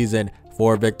rough season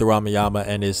for Victor Wembanyama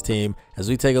and his team. As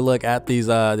we take a look at these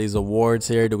awards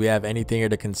here, do we have anything here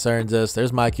that concerns us?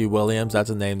 There's Mikey Williams.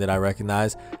 That's a name that I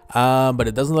recognize. But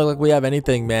it doesn't look like we have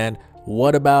anything, man,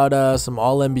 What about some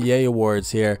All-NBA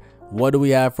awards here? What do we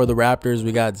have for the Raptors?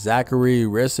 We got Zachary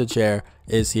Risacher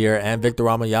is here and Victor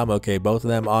Wembanyama. Okay, both of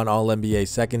them on All-NBA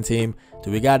second team.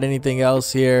 Do we got anything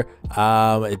else here?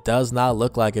 It does not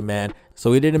look like it, man.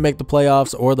 So we didn't make the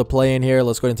playoffs or the play-in here.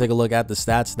 Let's go ahead and take a look at the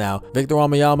stats now. Victor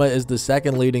Wembanyama is the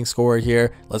second leading scorer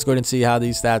here. Let's go ahead and see how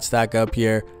these stats stack up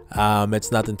here.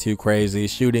 It's nothing too crazy.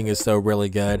 Shooting is still really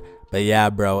good. But yeah,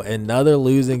 bro, another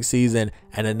losing season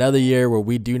and another year where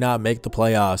we do not make the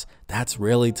playoffs. That's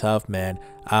really tough, man.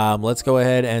 Let's go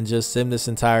ahead and just sim this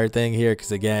entire thing here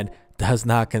because, again, does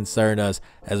not concern us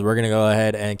as we're going to go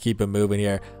ahead and keep it moving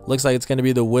here. Looks like it's going to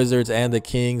be the Wizards and the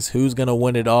Kings. Who's going to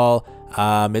win it all?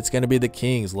 It's going to be the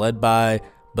Kings led by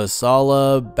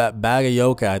Basala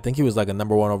Bagayoka. I think he was like a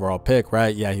 #1 overall pick,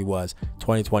 right? Yeah, he was.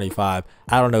 2025.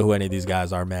 I don't know who any of these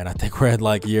guys are, man. I think we're in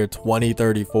like year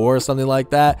 2034 or something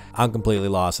like that. I'm completely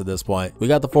lost at this point. We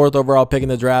got the 4th overall pick in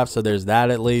the draft, so there's that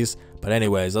at least. But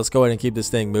anyways, let's go ahead and keep this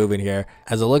thing moving here.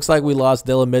 As it looks like we lost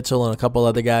Dylan Mitchell and a couple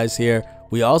other guys here.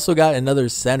 We also got another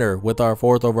center with our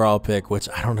 4th overall pick, which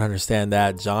I don't understand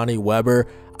that. Johnny Weber.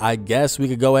 I guess we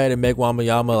could go ahead and make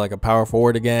Wembanyama like a power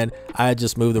forward again. I had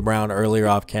just moved him around earlier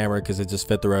off camera because it just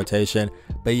fit the rotation.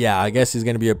 But yeah, I guess he's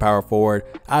going to be a power forward.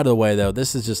 Out of the way though,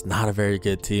 this is just not a very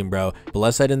good team, bro. But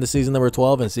let's head into season number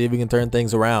 12 and see if we can turn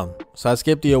things around. So I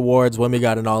skipped the awards when we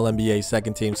got an All-NBA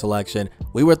second team selection.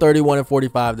 We were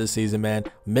 31-45 this season, man.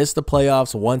 Missed the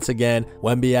playoffs once again.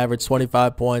 Wemby averaged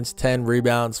 25 points, 10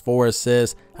 rebounds, 4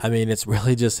 assists. I mean, it's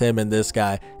really just him and this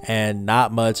guy and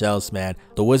not much else, man.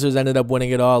 The Wizards ended up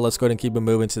winning it all. Let's go ahead and keep it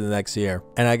moving to the next year.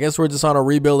 And I guess we're just on a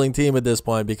rebuilding team at this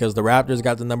point because the Raptors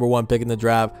got the #1 pick in the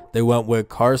draft. They went with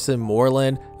Carson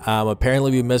Moreland.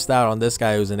 Apparently we missed out on this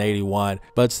guy who's an 81,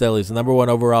 but still he's the #1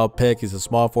 overall pick. He's a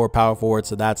small forward, power forward,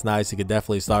 so that's nice. He could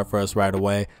definitely start for us right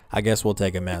away. I guess we'll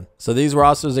take him, man. So these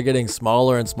rosters are getting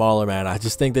smaller and smaller, man. I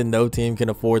just think that no team can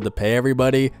afford to pay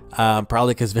everybody.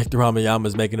 Probably because Victor Wembanyama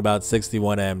is making about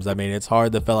 61 M's. I mean, it's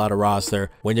hard to fill out a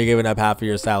roster when you're giving up half of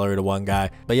your salary to one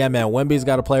guy. But yeah, man, Wemby's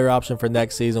got a player option for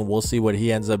next season. We'll see what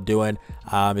he ends up doing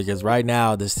because right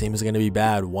now this team is going to be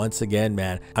bad once again,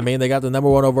 man. I mean, they got the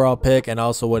 #1 overall pick and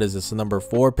also what is this, the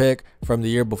 #4 pick from the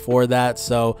year before that.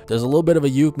 So there's a little bit of a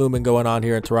youth movement going on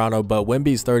here in Toronto, but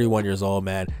Wemby's 31 years old,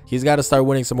 man. He's got to start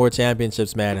winning some more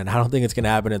championships, man, and I don't think it's going to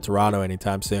happen in Toronto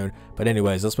anytime soon. But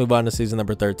anyways, let's move on to season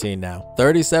number 13 now.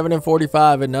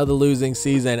 37-45, another losing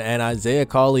season, and Isaiah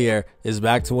Collier is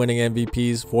back to winning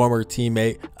MVPs, former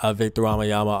teammate of Victor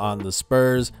Wembanyama on the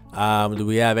Spurs. Do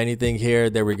we have anything here?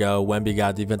 There we go. Wemby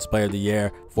got Defensive Player of the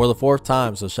Year for the 4th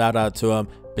time, so shout out to him.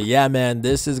 But yeah, man,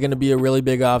 this is going to be a really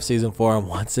big offseason for him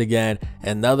once again.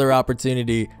 Another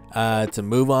opportunity to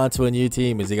move on to a new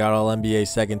team as he got All-NBA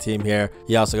second team here.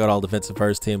 He also got All-Defensive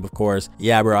first team, of course.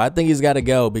 Yeah, bro, I think he's got to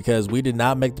go because we did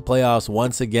not make the playoffs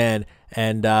once again.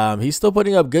 And he's still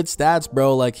putting up good stats,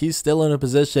 bro. Like, he's still in a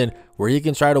position where he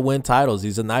can try to win titles.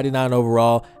 He's a 99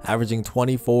 overall, averaging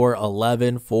 24,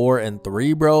 11, 4, and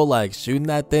 3, bro. Like, shooting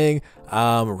that thing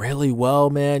really well,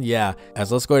 man. Yeah,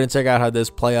 as let's go ahead and check out how this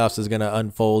playoffs is going to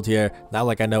unfold here. Not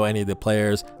like I know any of the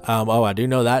players. Oh, I do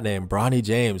know that name. Bronny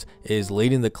James is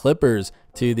leading the Clippers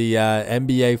to the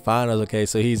NBA Finals. Okay,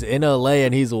 so he's in LA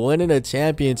and he's winning a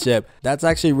championship. That's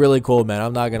actually really cool, man.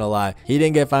 I'm not gonna lie. He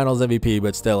didn't get Finals MVP,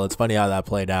 but still, it's funny how that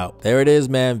played out. There it is,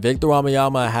 man. Victor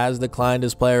Wembanyama has declined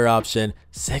his player option.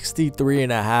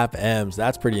 63.5 M's.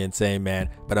 That's pretty insane, man.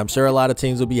 But I'm sure a lot of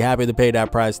teams will be happy to pay that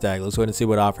price tag. Let's go ahead and see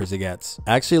what offers he gets.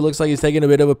 Actually, it looks like he's taking a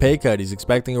bit of a pay cut. He's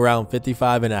expecting around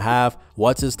 55.5.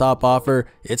 What's his top offer?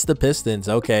 It's the Pistons.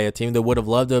 Okay, a team that would have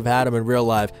loved to have had him in real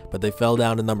life, but they fell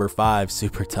down to #5.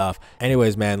 Super tough.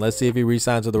 Anyways, man, let's see if he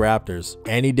re-signs with the Raptors.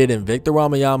 And he didn't. Victor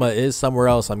Wembanyama is somewhere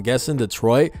else. I'm guessing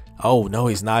Detroit. Oh, no,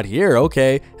 he's not here.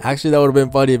 Okay. Actually, that would have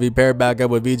been funny if he paired back up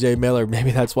with VJ Miller.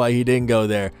 Maybe that's why he didn't go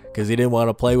there, because he didn't want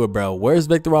to play with bro. Where's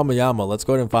Victor Wembanyama? Let's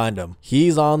go ahead and find him.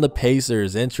 He's on the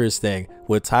Pacers. Interesting.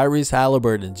 With Tyrese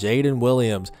Halliburton, Jaden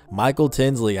Williams, Michael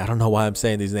Tinsley. I don't know why I'm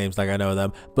saying these names like I know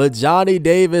them, but Johnny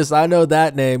Davis. I know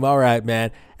that name. All right,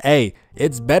 man. Hey,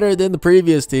 it's better than the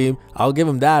previous team. I'll give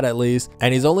him that at least.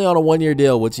 And he's only on a 1-year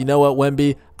deal, which, you know what,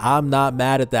 Wemby? I'm not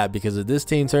mad at that, because if this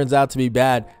team turns out to be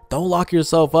bad, don't lock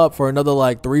yourself up for another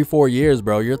like 3-4 years,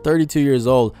 bro. You're 32 years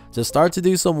old. Just start to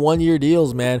do some 1-year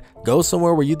deals, man. Go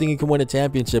somewhere where you think you can win a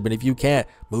championship. And if you can't,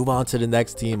 move on to the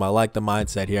next team. I like the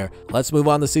mindset here. Let's move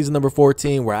on to season number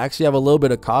 14, where I actually have a little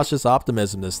bit of cautious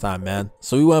optimism this time, man.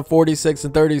 So we went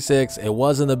 46-36. It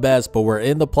wasn't the best, but we're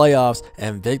in the playoffs,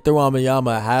 and Victor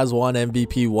Wembanyama has won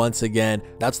MVP once again.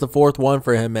 That's the 4th one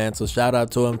for him, man. So shout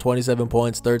out to him. 27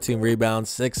 points, 13 rebounds,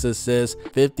 6 assists,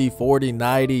 50, 40,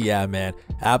 90. Yeah, man,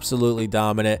 absolutely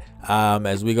dominant.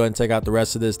 As we go and check out the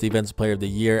rest of this, defensive player of the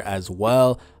year as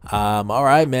well. All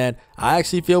right, man, I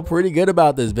actually feel pretty good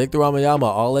about this. Victor Wembanyama,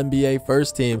 all NBA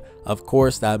first team. Of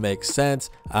course, that makes sense.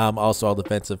 Also all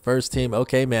defensive first team.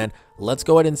 Okay, man, let's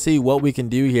go ahead and see what we can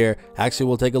do here. Actually,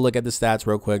 we'll take a look at the stats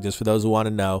real quick, just for those who want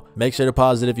to know. Make sure to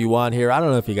pause it if you want here. I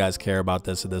don't know if you guys care about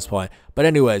this at this point, but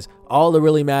anyways, all that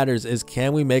really matters is,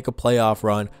 can we make a playoff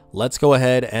run? Let's go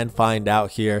ahead and find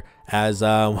out here, as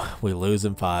we lose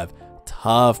in 5.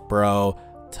 Tough, bro.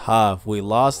 Tough. We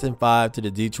lost in 5 to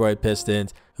the Detroit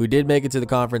Pistons, who did make it to the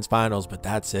conference finals, but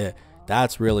that's it.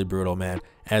 That's really brutal, man,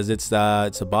 as it's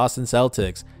the Boston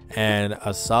Celtics, and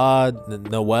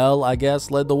Assad Noel, I guess,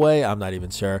 led the way. I'm not even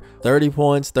sure. 30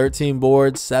 points, 13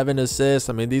 boards, 7 assists.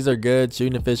 I mean, these are good.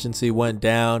 Shooting efficiency went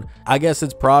down. I guess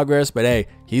it's progress, but hey,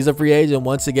 he's a free agent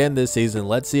once again this season.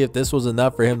 Let's see if this was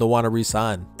enough for him to want to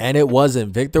resign. And it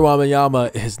wasn't. Victor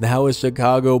Wembanyama is now a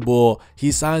Chicago Bull.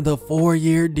 He signed a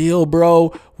 4-year deal,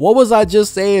 bro. What was I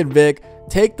just saying, Vic?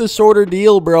 Take the shorter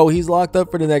deal, bro. He's locked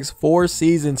up for the next 4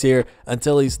 seasons here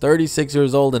until he's 36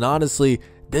 years old. And honestly,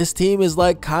 this team is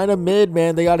like kind of mid,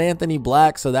 man. They got Anthony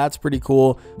Black, so that's pretty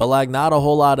cool, but like not a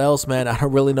whole lot else, man. I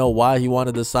don't really know why he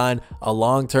wanted to sign a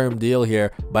long-term deal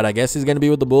here, but I guess he's going to be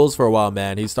with the Bulls for a while,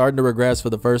 man. He's starting to regress for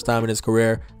the first time in his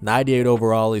career. 98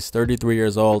 overall. He's 33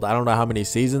 years old. I don't know how many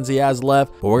seasons he has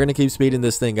left, but we're going to keep speeding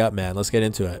this thing up, man. Let's get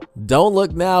into it. Don't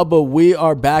look now, but we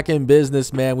are back in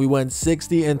business, man. We went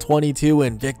 60 and 22,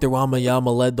 and Victor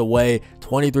Wembanyama led the way.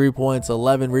 23 points,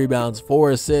 11 rebounds,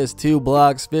 4 assists, 2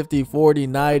 blocks, 50, 40,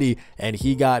 90, and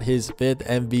he got his 5th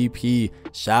MVP.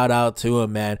 Shout out to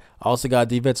him, man. Also got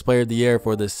Defensive Player of the Year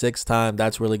for the 6th time.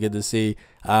 That's really good to see.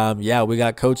 Yeah, we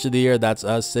got Coach of the Year. That's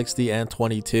us, 60 and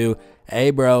 22.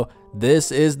 Hey, bro, this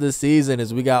is the season,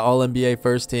 as we got all NBA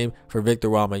first team for Victor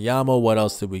Wembanyama. What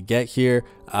else did we get here?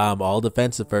 All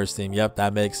defensive first team. Yep,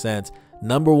 that makes sense.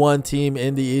 #1 team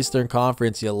in the Eastern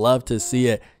Conference. You love to see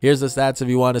it. Here's the stats if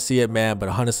you want to see it, man. But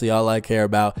honestly, all I care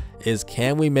about is,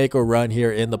 can we make a run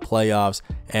here in the playoffs?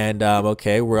 And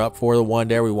okay, we're up 4-1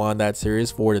 there. We won that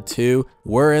series 4-2.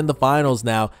 We're in the finals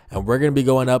now, and we're going to be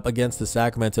going up against the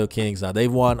Sacramento Kings. Now,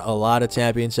 they've won a lot of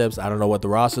championships. I don't know what the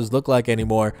rosters look like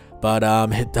anymore, but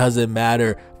it doesn't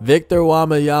matter. Victor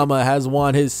Wembanyama has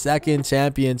won his 2nd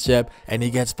championship, and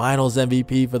he gets finals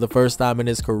MVP for the first time in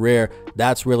his career.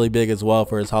 That's really big as well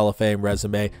for his Hall of Fame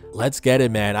resume. Let's get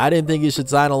it, man. I didn't think he should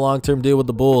sign a long-term deal with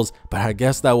the Bulls, but I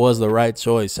guess that was the right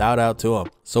choice. Shout out to him.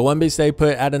 So Wemby stayed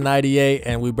put at a 98,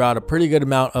 and we brought a pretty good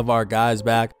amount of our guys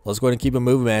back. Let's go ahead and keep it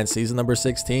moving, man. Season number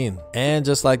 16. And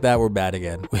just like that, we're bad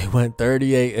again. We went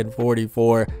 38 and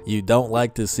 44. You don't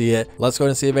like to see it. Let's go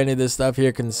ahead and see if any of this stuff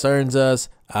here concerns us.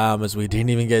 As we didn't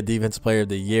even get Defensive Player of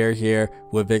the Year here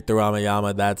with Victor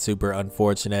Wembanyama. That's super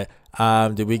unfortunate.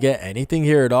 Did we get anything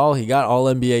here at all? He got All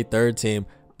NBA 3rd team.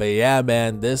 But yeah,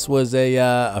 man, this was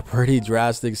a pretty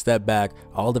drastic step back.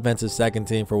 All defensive 2nd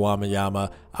team for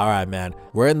Wembanyama. All right, man.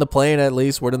 We're in the play-in at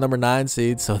least. We're the #9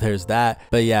 seed, so there's that.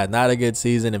 But yeah, not a good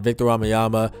season. And Victor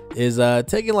Wembanyama is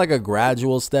taking like a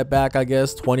gradual step back, I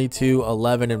guess. 22,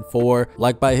 11, and 4.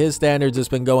 Like by his standards, it's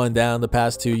been going down the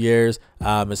past 2 years,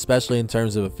 especially in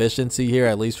terms of efficiency here,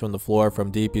 at least from the floor.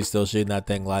 From deep, he's still shooting that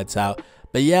thing lights out.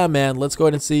 But yeah, man, let's go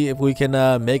ahead and see if we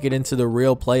can make it into the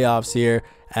real playoffs here,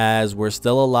 as we're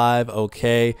still alive.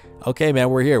 Okay, man,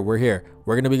 we're here.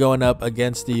 We're going to be going up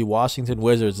against the Washington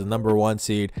Wizards, the #1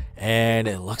 seed, and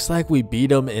it looks like we beat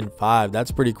them in 5.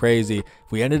 That's pretty crazy.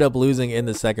 We ended up losing in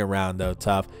the 2nd round, though.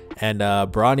 Tough. And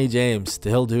Bronny James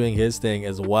still doing his thing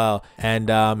as well. And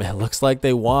it looks like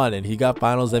they won, and he got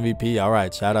finals MVP. All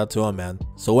right, shout out to him, man.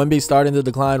 So Wemby starting to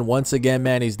decline once again,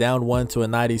 man. He's down 1 to a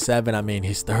 97. I mean,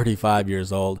 he's 35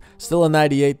 years old. Still a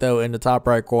 98, though, in the top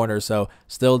right corner, so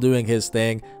still doing his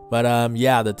thing. But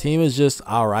yeah, the team is just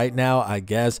all right now, I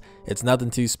guess. It's nothing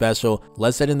too special.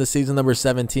 Let's head into season number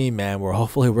 17, man, where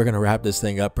hopefully we're going to wrap this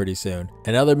thing up pretty soon.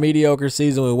 Another mediocre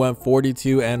season. We went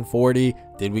 42 and 40.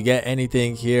 Did we get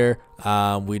anything here?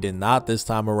 We did not this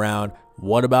time around.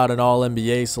 What about an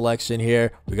All-NBA selection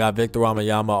here? We got Victor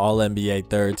Wembanyama, All-NBA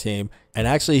 3rd team. And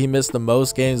actually, he missed the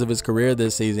most games of his career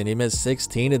this season. He missed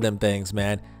 16 of them things,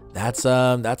 man. That's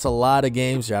a lot of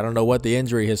games here. I don't know what the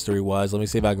injury history was. Let me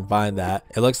see if I can find that.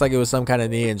 It looks like it was some kind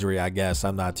of knee injury, I guess.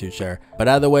 I'm not too sure. But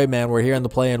either way, man, we're here in the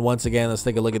play-in once again. Let's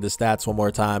take a look at the stats one more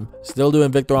time. Still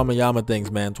doing Victor Wembanyama things,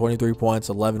 man. 23 points,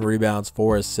 11 rebounds,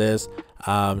 4 assists.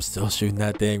 Still shooting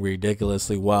that thing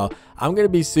ridiculously well. I'm going to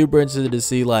be super interested to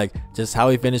see like just how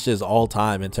he finishes all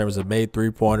time in terms of made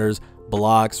 3-pointers,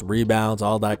 blocks, rebounds,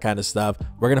 all that kind of stuff.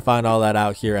 We're going to find all that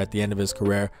out here at the end of his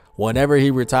career whenever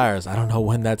he retires. I don't know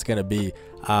when that's going to be,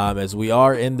 as we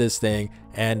are in this thing,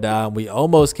 and we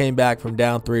almost came back from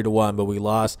down 3-1, but we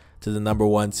lost to the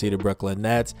 #1 seeded Brooklyn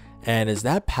Nets. And is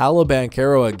that Paolo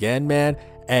Banchero again, man?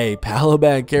 Hey, Paolo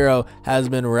Banchero has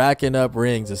been racking up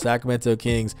rings. The Sacramento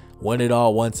Kings win it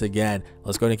all once again.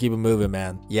 Let's go and keep it moving,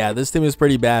 man. Yeah, this team is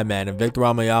pretty bad, man, and Victor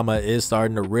Wembanyama is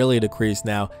starting to really decrease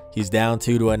now. He's down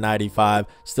 2 to a 95,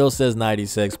 still says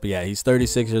 96, but yeah, he's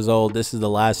 36 years old. This is the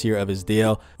last year of his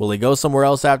deal. Will he go somewhere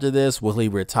else after this? Will he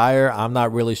retire? I'm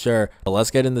not really sure, but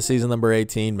let's get into season number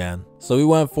 18, man. So we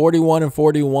went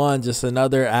 41-41, just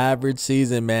another average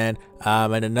season, man,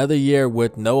 and another year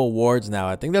with no awards now.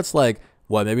 I think that's like,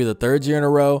 what, maybe the 3rd year in a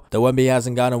row that Wemby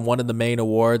hasn't gotten one of the main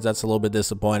awards. That's a little bit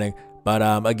disappointing. But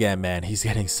again, man, he's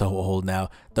getting so old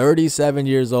now. 37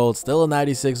 years old, still a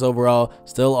 96 overall,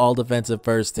 still all defensive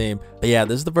first team. But yeah,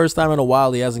 this is the first time in a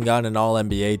while he hasn't gotten an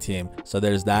all-NBA team. So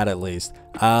there's that at least.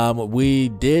 We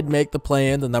did make the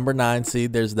play-in, the #9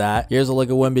 seed. There's that. Here's a look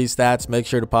at Wemby's stats. Make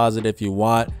sure to pause it if you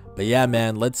want. But yeah,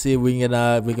 man, let's see if we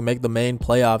can make the main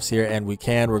playoffs here, and we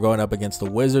can. We're going up against the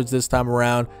Wizards this time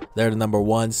around. They're the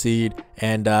 #1 seed,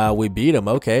 and we beat them.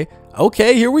 Okay,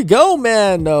 here we go,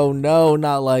 man. No,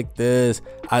 not like this.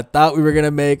 I thought we were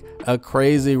gonna make a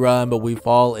crazy run, but we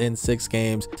fall in 6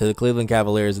 games to the Cleveland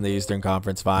Cavaliers in the Eastern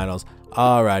Conference Finals.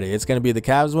 Alrighty, it's gonna be the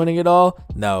Cavs winning it all?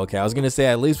 No, okay, I was gonna say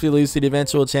at least we lose to the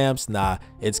eventual champs. Nah,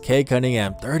 it's Cade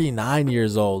Cunningham, 39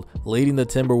 years old, leading the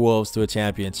Timberwolves to a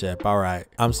championship. Alright,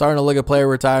 I'm starting to look at player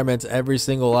retirements every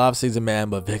single offseason, man,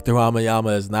 but Victor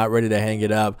Wembanyama is not ready to hang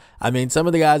it up. I mean, some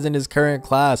of the guys in his current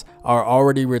class are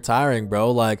already retiring,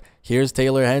 bro. Like, here's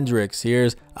Taylor Hendricks,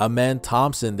 here's Amen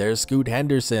Thompson, there's Scoot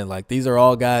Henderson. Like, these are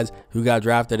all guys who got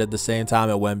drafted at the same time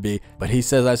at Wemby, but he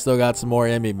says I still got some more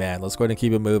in me, man. Let's go ahead and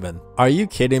keep it moving. Are you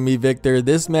kidding me, Victor?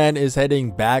 This man is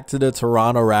heading back to the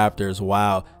Toronto Raptors.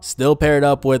 Wow. Still paired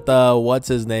up with what's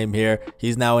his name here?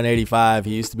 He's now an 85.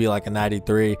 He used to be like a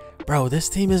 93. Bro, this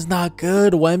team is not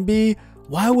good, Wemby.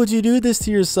 Why would you do this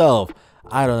to yourself?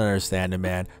 I don't understand it,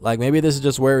 man. Like, maybe this is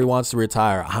just where he wants to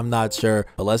retire. I'm not sure.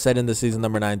 But let's head into season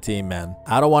number 19, man.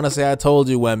 I don't want to say I told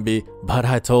you, Wemby, but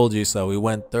I told you so. We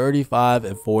went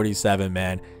 35-47,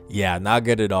 man. Yeah, not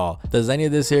good at all. Does any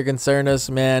of this here concern us,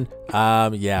 man?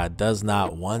 Yeah, it does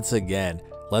not once again.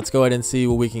 Let's go ahead and see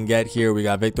what we can get here. We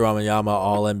got Victor Wembanyama,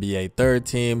 All-NBA 3rd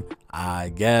team, I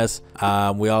guess.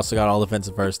 We also got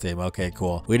All-Defensive 1st team. Okay,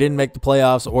 cool. We didn't make the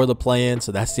playoffs or the play-in,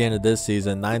 so that's the end of this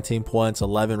season. 19 points,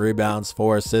 11 rebounds,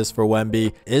 4 assists for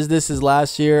Wemby. Is this his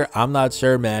last year? I'm not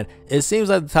sure, man. It seems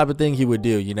like the type of thing he would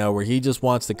do, you know, where he just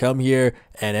wants to come here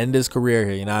and end his career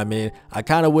here, you know what I mean? I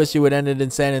kind of wish he would end it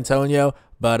in San Antonio,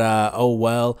 but oh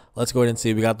well. Let's go ahead and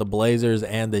see. We got the Blazers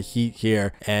and the Heat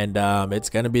here, and it's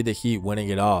gonna be the Heat winning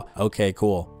it all. Okay,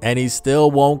 cool. And he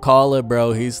still won't call it,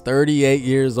 bro. He's 38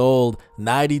 years old,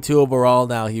 92 overall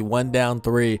now. He went down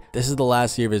 3. This is the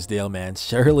last year of his deal, man.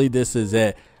 Surely this is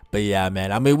it. But yeah,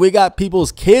 man, I mean, we got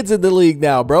people's kids in the league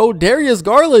now, bro. Darius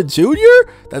Garland Jr.?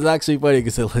 That's actually funny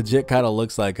because it legit kind of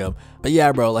looks like him. But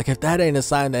yeah, bro, like, if that ain't a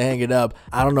sign to hang it up,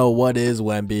 I don't know what is,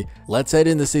 Wemby. Let's head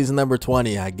into season number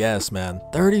 20, I guess, man.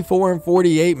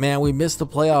 34-48, man. We missed the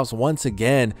playoffs once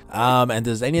again. And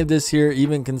does any of this here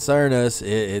even concern us?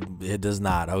 It does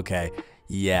not. Okay.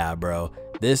 Yeah, bro.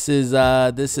 This is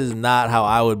not how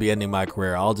I would be ending my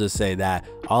career. I'll just say that.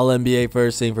 All-NBA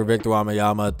 1st team for Victor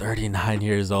Wembanyama, 39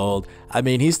 years old. I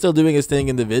mean, he's still doing his thing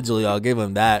individually. I'll give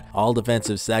him that.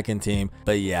 All-defensive 2nd team.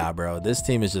 But yeah, bro, this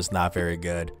team is just not very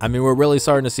good. I mean, we're really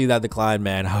starting to see that decline,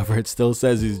 man. However, it still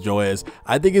says he's joyous.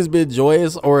 I think he's been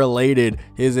joyous or elated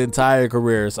his entire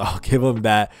career, so I'll give him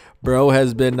that. Bro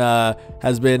has been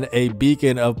a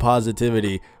beacon of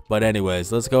positivity. But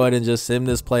anyways, let's go ahead and just sim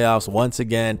this playoffs once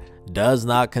again. Does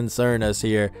not concern us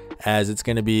here, as it's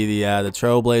going to be the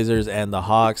Trailblazers and the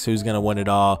Hawks who's going to win it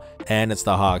all. And it's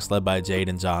the Hawks led by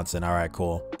Jaden Johnson. All right,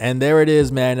 cool. And there it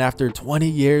is, man. After 20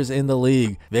 years in the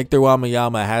league, Victor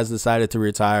Wembanyama has decided to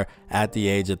retire at the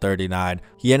age of 39.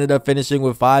 He ended up finishing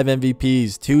with 5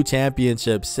 MVPs, 2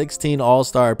 championships, 16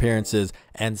 All-Star appearances,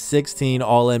 and 16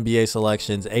 All-NBA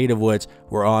selections, 8 of which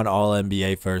were on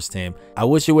All-NBA 1st team. I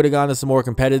wish he would have gone to some more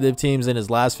competitive teams in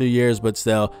his last few years, but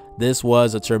still, this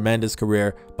was a tremendous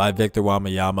career by Victor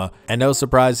Wembanyama. And no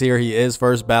surprise here, he is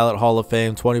first ballot Hall of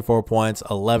Fame, 24 points,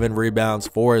 11 rebounds,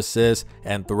 4 assists,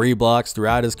 and 3 blocks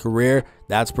throughout his career.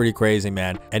 That's pretty crazy,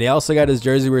 man. And he also got his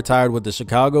jersey retired with the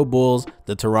Chicago Bulls,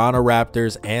 the Toronto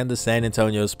Raptors, and the San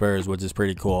Antonio Spurs, which is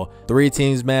pretty cool. 3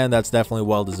 teams, man, that's definitely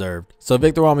well deserved. So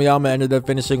Victor Wembanyama ended up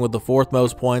finishing with the 4th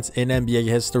most points in NBA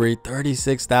history,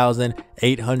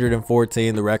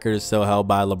 36,814. The record is still held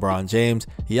by LeBron James.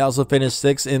 He also finished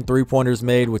 6th in 3-pointers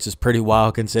made, which is pretty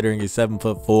wild considering he's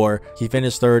 7'4". He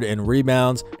finished 3rd in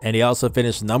rebounds, and he also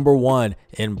finished number 1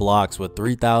 in blocks with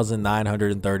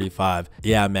 3,935.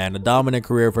 Yeah, man, a dominant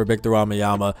career for Victor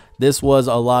Wembanyama. This was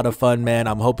a lot of fun, man.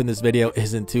 I'm hoping this video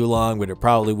isn't too long, but it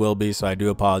probably will be, so I do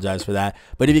apologize for that.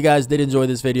 But if you guys did enjoy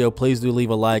this video, please do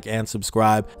leave a like and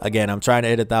subscribe. Again, I'm trying to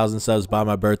hit 1,000 subs by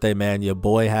my birthday, man. Your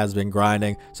boy has been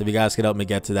grinding, so if you guys could help me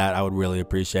get to that, I would really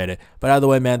appreciate it. But either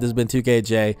way, man, this has been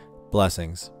 2KJ.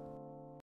 Blessings.